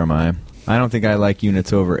 Nah, nor am I. I don't think I like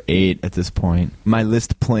units over 8 at this point. My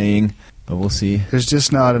list playing, but we'll see. There's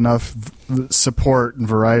just not enough support and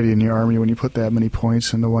variety in your army when you put that many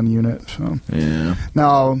points into one unit. So. Yeah.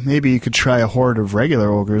 Now, maybe you could try a horde of regular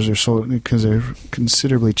ogres, because they're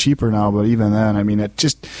considerably cheaper now. But even then, I mean,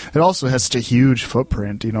 it also has such a huge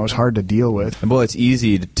footprint. It's hard to deal with. And well, it's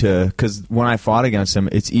easy to, because when I fought against them,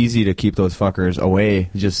 it's easy to keep those fuckers away.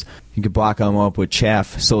 You can block them up with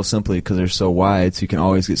chaff so simply because they're so wide, so you can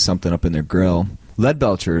always get something up in their grill. Lead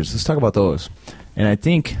belchers, let's talk about those. And I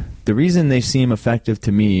think the reason they seem effective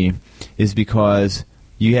to me is because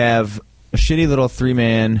you have a shitty little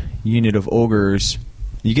 3-man unit of ogres.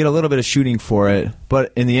 You get a little bit of shooting for it,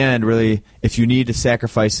 but in the end, really, if you need to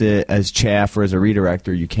sacrifice it as chaff or as a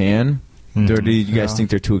redirector, you can. Or do you guys Yeah. think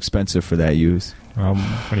they're too expensive for that use? How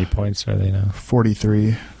many points are they now?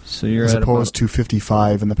 43, So you're as at opposed to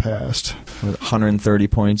 55 in the past. about 130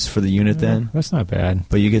 points for the unit then, That's not bad.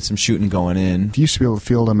 but you get some shooting going in. You used to be able to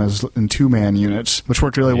field them as in 2-man units, which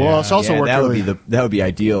worked really well. Yeah. It's also Yeah, worked that really. would be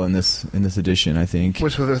ideal in this edition, I think.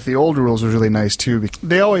 Which with the old rules was really nice too.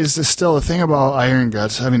 They always still the thing about Iron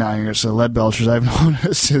Guts, the Lead Belchers I've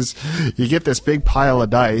noticed is you get this big pile of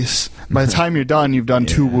dice. By the time you're done, you've done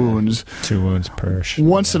 2 wounds. 2 wounds per.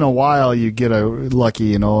 Once in a while, you get a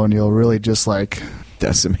lucky, and you'll really just like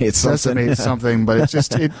Decimate something. something. But it's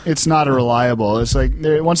just it's not a reliable. It's like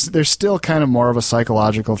there's still kind of more of a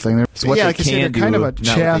psychological thing. So what they like you say, can they're kind do, of a not what they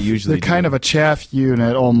chaff. usually They're kind do. of a chaff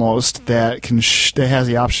unit almost that can that has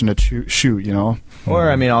the option to shoot. Or,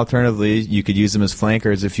 I mean, alternatively, you could use them as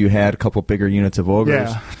flankers if you had a couple bigger units of ogres.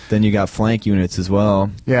 Yeah. Then you got flank units as well.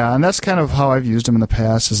 Yeah, and that's kind of how I've used them in the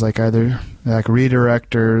past, is like either like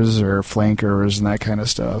redirectors or flankers and that kind of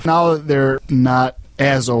stuff. Now they're not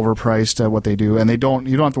as overpriced at what they do, and you don't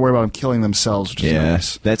have to worry about them killing themselves, which is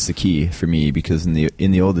nice. That's the key for me, because in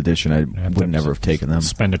the old edition I would never have taken them.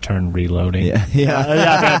 Spend a turn reloading. Yeah,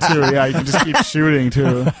 That too. Yeah, you can just keep shooting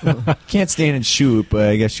too. Can't stand and shoot, but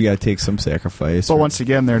I guess you got to take some sacrifice. But once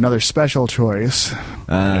again, they're another special choice.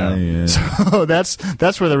 Yeah. So that's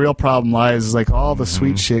where the real problem lies. Is like all the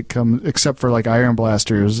sweet shit comes, except for like Iron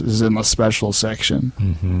Blasters, is in the special section.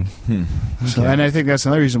 So, and I think that's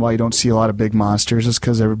another reason why you don't see a lot of big monsters, is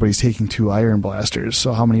because everybody's taking 2 Iron Blasters.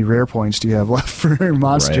 So how many rare points do you have left for a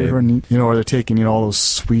monster? Right. When or they're taking all those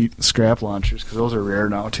sweet scrap launchers, because those are rare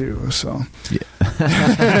now too. So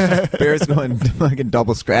Bear's going fucking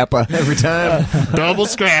double scrap on every time. double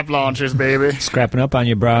scrap launchers, baby. Scrapping up on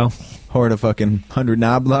you, bro. Horde of fucking 100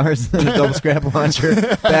 Noblars and a double scrap launcher,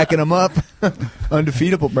 backing them up.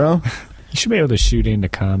 Undefeatable, bro. You should be able to shoot into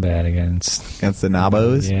combat against Against the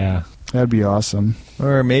Nabos. Yeah. That'd be awesome.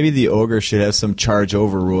 Or maybe the ogre should have some charge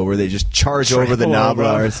over rule where they just charge over the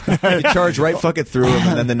Noblars. They charge right fucking through them,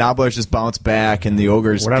 and then the Noblars just bounce back, and the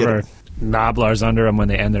ogres Whatever Noblars under them when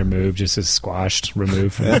they end their move just is squashed,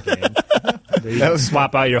 removed from the game. You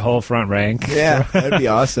swap out your whole front rank. Yeah, that'd be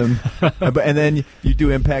awesome. And then you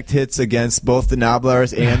do impact hits against both the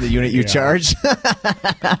Noblars and the unit you charge.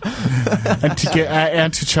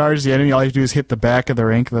 And to charge the enemy, all you have to do is hit the back of the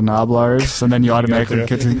rank of the Noblars, and then you automatically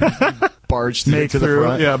get to Barge through make to the through.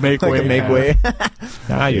 front. Yeah, make Like way. a make way.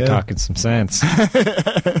 Now you're talking some sense.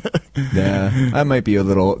 Yeah, I might be a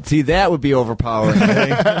little... See, that would be overpowering.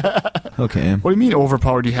 Okay. What do you mean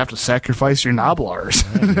overpowered? You have to sacrifice your Noblars.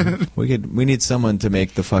 We need someone to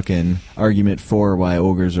make the fucking argument for why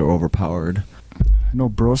ogres are overpowered. I know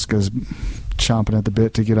Broska's chomping at the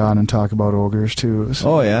bit to get on and talk about ogres too. So.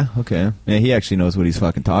 Oh, yeah? Okay. Yeah, he actually knows what he's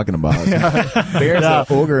fucking talking about. Bear's an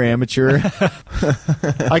ogre amateur.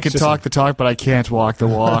 I can talk the talk, but I can't walk the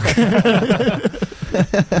walk.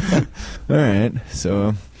 All right,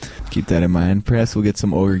 so keep that in mind. Perhaps we'll get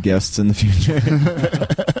some ogre guests in the future.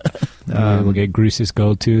 We'll get Grusis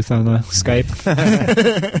Goldtooth on the Skype.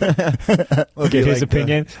 We'll Get his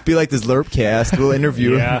opinion. Be like this LERP We'll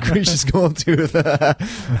interview Yeah. Gracious Goldtooth.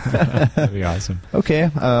 That'd be awesome. Okay.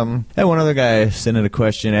 I had one other guy send in a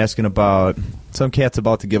question asking about some cat's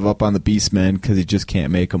about to give up on the Beastmen because he just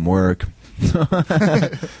can't make them work.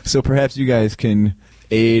 So perhaps you guys can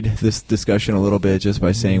aid this discussion a little bit just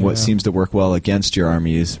by saying what seems to work well against your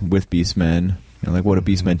armies with Beastmen. You know, like what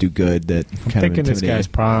do Beastmen do good that I'm kind of thinking this intimidate? guy's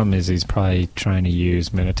problem is he's probably trying to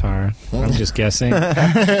use Minotaur. I'm just guessing.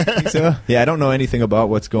 So, yeah, I don't know anything about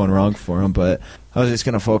what's going wrong for him, but I was just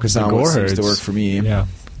going to focus on what seems to work for me. Yeah.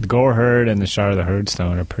 The Gore Herd and the Shard of the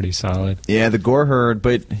Herdstone are pretty solid. Yeah, the Gore Herd,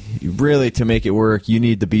 but really to make it work, you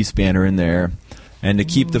need the Beast Banner in there. And to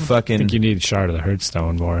keep the I fucking... think you need Shard of the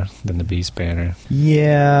Herdstone more than the Beast Banner.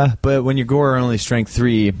 Yeah, but when your Gore are only Strength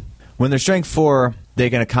 3, when they're Strength 4,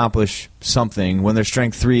 they can accomplish something. When they're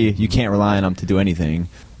Strength 3, you can't rely on them to do anything.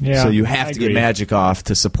 Yeah, So you have I to get agree. magic off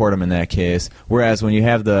to support them in that case. Whereas when you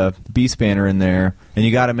have the Beast Banner in there, and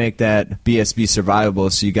you got to make that BSB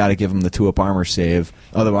survivable, so you got to give him the 2-up armor save.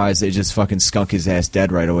 Otherwise, they just fucking skunk his ass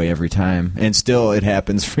dead right away every time. And still, it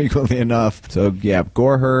happens frequently enough. So, yeah,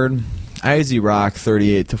 Gore Herd... IZ Rock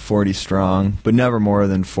 38 to 40 strong, but never more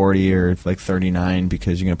than 40 or like 39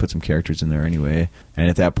 because you're going to put some characters in there anyway. And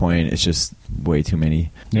at that point, it's just way too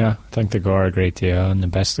many. Yeah, I think the Gore are a great deal, and the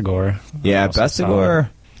Bestigore. Yeah, also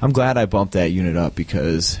Bestigore. I'm glad I bumped that unit up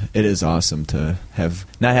because it is awesome to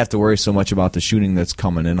not have to worry so much about the shooting that's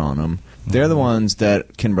coming in on them. They're the ones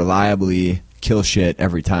that can reliably kill shit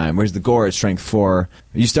every time. Whereas the Gore at Strength 4,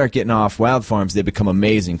 you start getting off wild forms, they become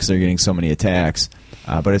amazing because they're getting so many attacks.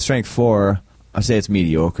 But at Strength 4, I say it's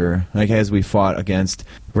mediocre. Like as we fought against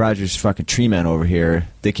Roger's fucking tree men over here,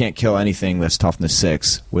 they can't kill anything that's toughness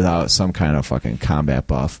 6 without some kind of fucking combat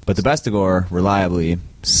buff. But the Bestigore reliably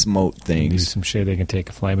smote Do things. some shit. They can take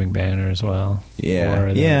a flaming banner as well. Yeah,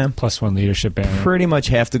 Or the yeah. +1 leadership banner. Pretty much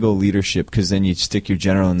have to go leadership because then you stick your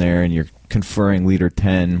general in there and you're conferring leader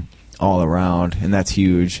 10 all around, and that's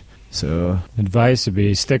huge. So Advice would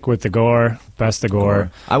be stick with the Gore, Bestigore.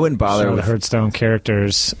 I wouldn't bother Show with the Herdstone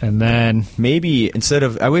characters, and then maybe instead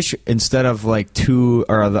of like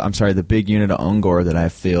the big unit of Ungor that I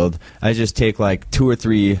fielded, I just take like 2 or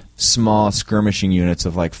 3 small skirmishing units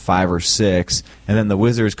of like 5 or 6, and then the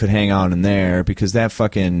wizards could hang out in there because that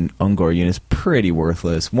fucking Ungor unit's pretty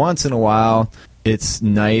worthless. Once in a while, it's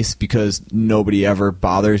nice because nobody ever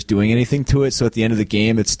bothers doing anything to it, so at the end of the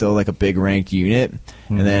game, it's still like a big ranked unit,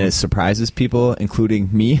 and then it surprises people, including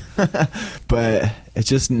me. But it's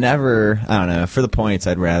just never, I don't know, for the points,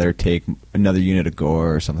 I'd rather take another unit of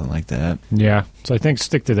Gore or something like that. yeah. So I think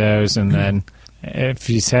stick to those, and then if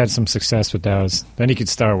he's had some success with those, then he could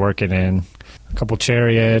start working in a couple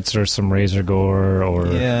chariots or some razor gore or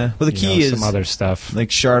Yeah. Well, the key is some other stuff. like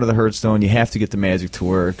Shard of the Hearthstone. You have to get the magic to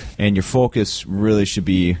work, and your focus really should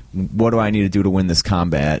be, what do I need to do to win this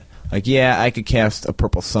combat? Like, yeah, I could cast a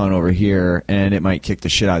Purple Sun over here, and it might kick the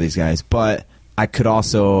shit out of these guys, but I could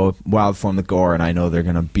also wild form the gore, and I know they're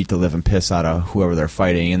going to beat the living piss out of whoever they're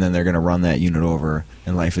fighting, and then they're going to run that unit over,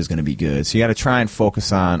 and life is going to be good. So you got to try and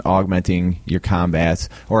focus on augmenting your combats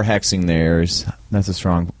or hexing theirs. That's a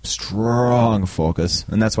strong focus,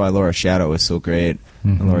 and that's why Laura Shadow is so great.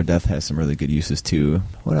 And Laura Death has some really good uses too.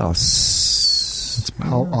 What else?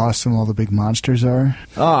 How awesome all the big monsters are.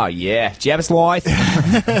 Oh yeah, Jabba's Life.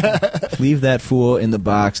 Leave that fool in the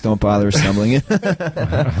box. Don't bother assembling it.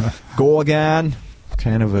 Golgan,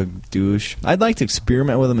 kind of a douche. I'd like to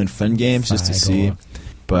experiment with him in fun games just to see,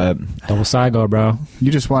 but Double Saigo, bro.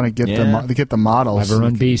 You just want to get the models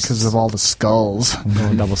Wyvern Beasts. because of all the skulls. I'm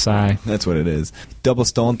going Double Sai. that's what it is. Double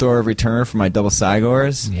Stone Thrower of Return for my double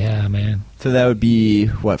Cygors. Yeah, man. So that would be,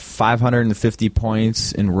 550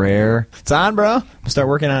 points in rare. It's on, bro. I'm gonna start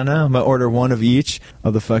working on it now. I'm going to order one of each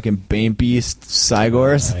of the fucking Bane Beast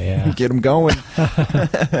Cygors. Oh, yeah. Get them going.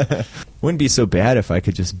 Wouldn't be so bad if I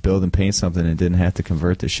could just build and paint something and didn't have to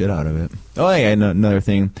convert the shit out of it. Oh, yeah, another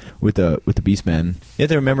thing with the Beastmen. You have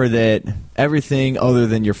to remember that everything other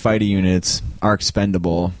than your fighting units are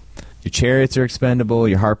expendable. Your chariots are expendable,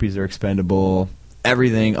 your harpies are expendable,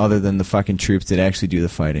 everything other than the fucking troops that actually do the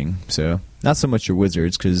fighting. So, not so much your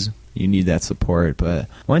wizards, because you need that support, but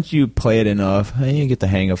once you play it enough, you get the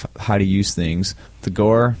hang of how to use things. The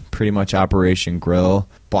gore, pretty much Operation Grill,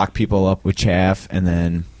 block people up with chaff, and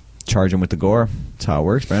then charge them with the gore. That's how it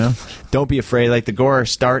works, bro. Don't be afraid. Like, the gore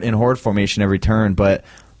start in horde formation every turn, but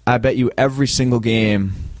I bet you every single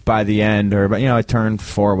game by the end, or at turn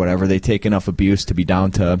 4 or whatever, they take enough abuse to be down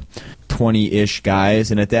to 20-ish guys,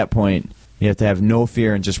 and at that point, you have to have no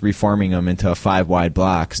fear in just reforming them into a 5-wide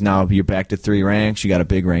block. 'Cause now you're back to 3 ranks. You got a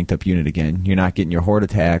big ranked up unit again. You're not getting your horde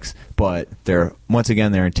attacks, but they're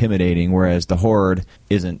intimidating. Whereas the horde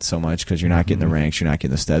isn't so much because you're not getting the ranks. You're not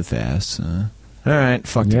getting the steadfast. All right,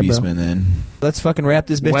 fuck the Beastmen then. Let's fucking wrap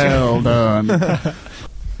this bitch Well up. done.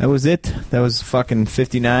 That was it. That was fucking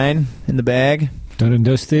 59 in the bag. Done and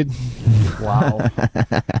dusted. Wow.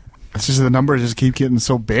 It's just the numbers just keep getting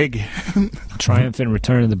so big. Triumphant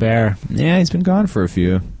return of the bear. Yeah, he's been gone for a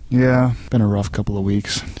few. Yeah, been a rough couple of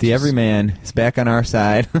weeks. The everyman is back on our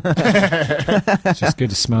side. It's just good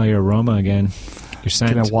to smell your aroma again. Your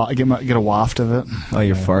scent. Get a waft of it. Oh,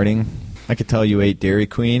 you're farting? I could tell you ate Dairy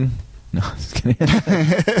Queen. No, just kidding.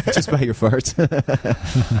 Just by your farts.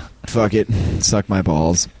 Fuck it. Suck my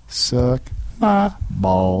balls. Suck my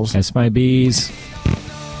balls. That's my bees.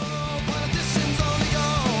 Politicians only go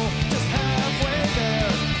just halfway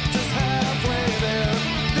there, just halfway there.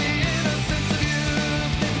 The innocence of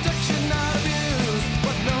youth, the protection not abused,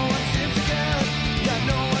 but no one seems to care. Yeah,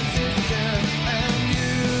 no one seems to care. And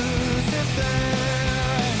you sit there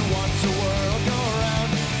and watch the world go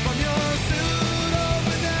around from your pseudo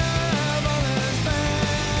benevolent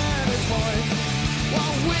vantage point,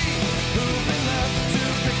 while we who've been left to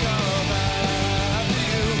pick up after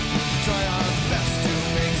you try our best to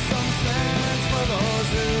make some sense for those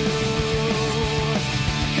who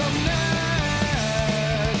come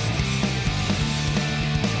next.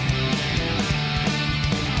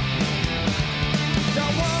 Now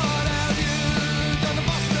what have you done to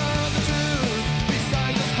foster the truth?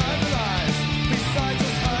 Besides just hide the lies, besides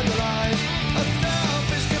just hide the lies. A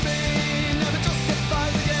selfish campaign never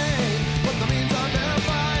justifies the gain, but the means are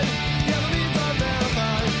verified. Yeah, the means are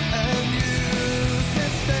verified, and you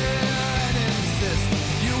sit there and insist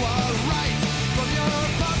you are right from your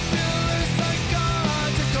popular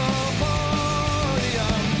psychological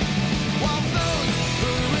podium, while those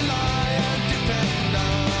who rely and depend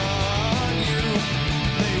on you,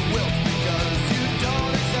 they wilt because you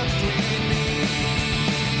don't accept we need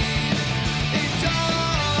each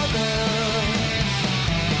other.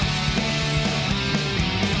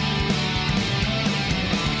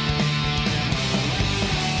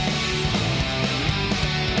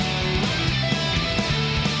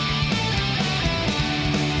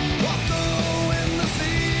 While sowing the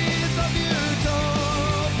seeds of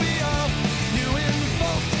utopia, you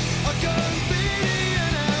invoked a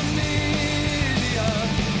convenient amnesia.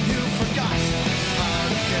 You forgot how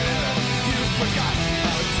to care, you forgot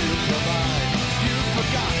how to provide, you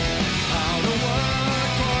forgot how to work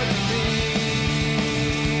towards a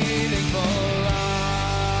meaningful life.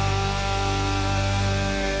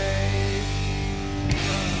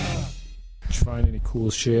 Did you find any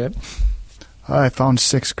cool shit? I found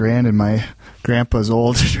 $6,000 in my Grandpa's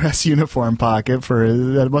old dress uniform pocket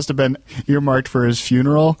that must have been earmarked for his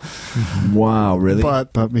funeral. Wow, really?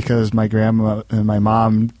 But because my grandma and my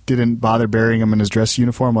mom didn't bother burying him in his dress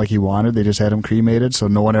uniform like he wanted, they just had him cremated, so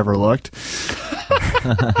no one ever looked.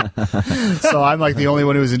 So I'm like the only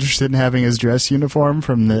one who was interested in having his dress uniform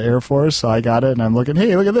from the Air Force, so I got it, and I'm looking,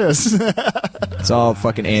 hey, look at this. It's all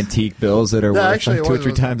fucking antique bills that are Yeah, worth actually, like it 2 or was-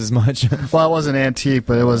 3 times as much. Well, it wasn't antique,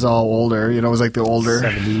 but it was all older. It was like the older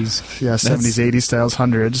 70s. 70s, 80s styles,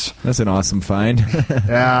 100s. That's an awesome find.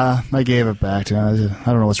 Yeah, I gave it back to him. I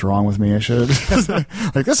don't know what's wrong with me. I should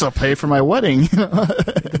like this will pay for my wedding.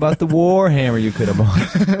 Think about the Warhammer you could have bought.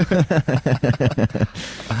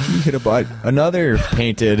 You could have bought another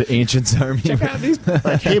painted Ancients Army.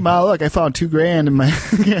 Like, hey, Ma, look, I found $2,000 in my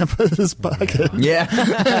grandpa's pocket.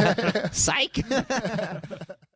 Yeah. Psych.